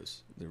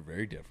videos. They're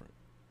very different.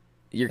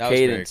 Your That was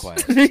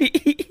very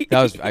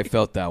cadence. I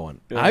felt that one.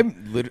 Yeah.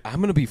 I'm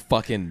gonna be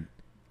fucking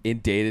in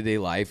day-to-day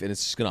life, and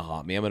it's just gonna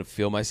haunt me. I'm gonna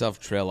feel myself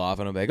trail off,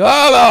 and I'm like,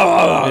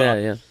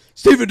 Yeah.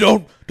 Steven,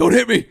 don't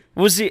hit me.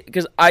 Well, see,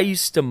 because I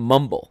used to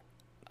mumble.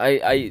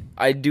 I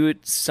do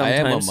it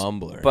sometimes. I am a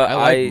mumbler, but I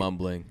like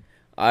mumbling.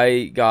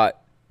 I got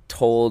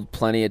told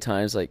plenty of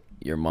times like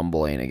you're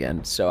mumbling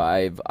again. So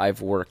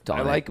I've worked on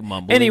it. I like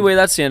mumbling. Anyway,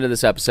 that's the end of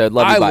this episode.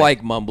 Love you. I Bye.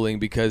 like mumbling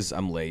because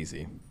I'm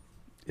lazy.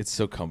 It's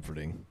so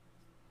comforting.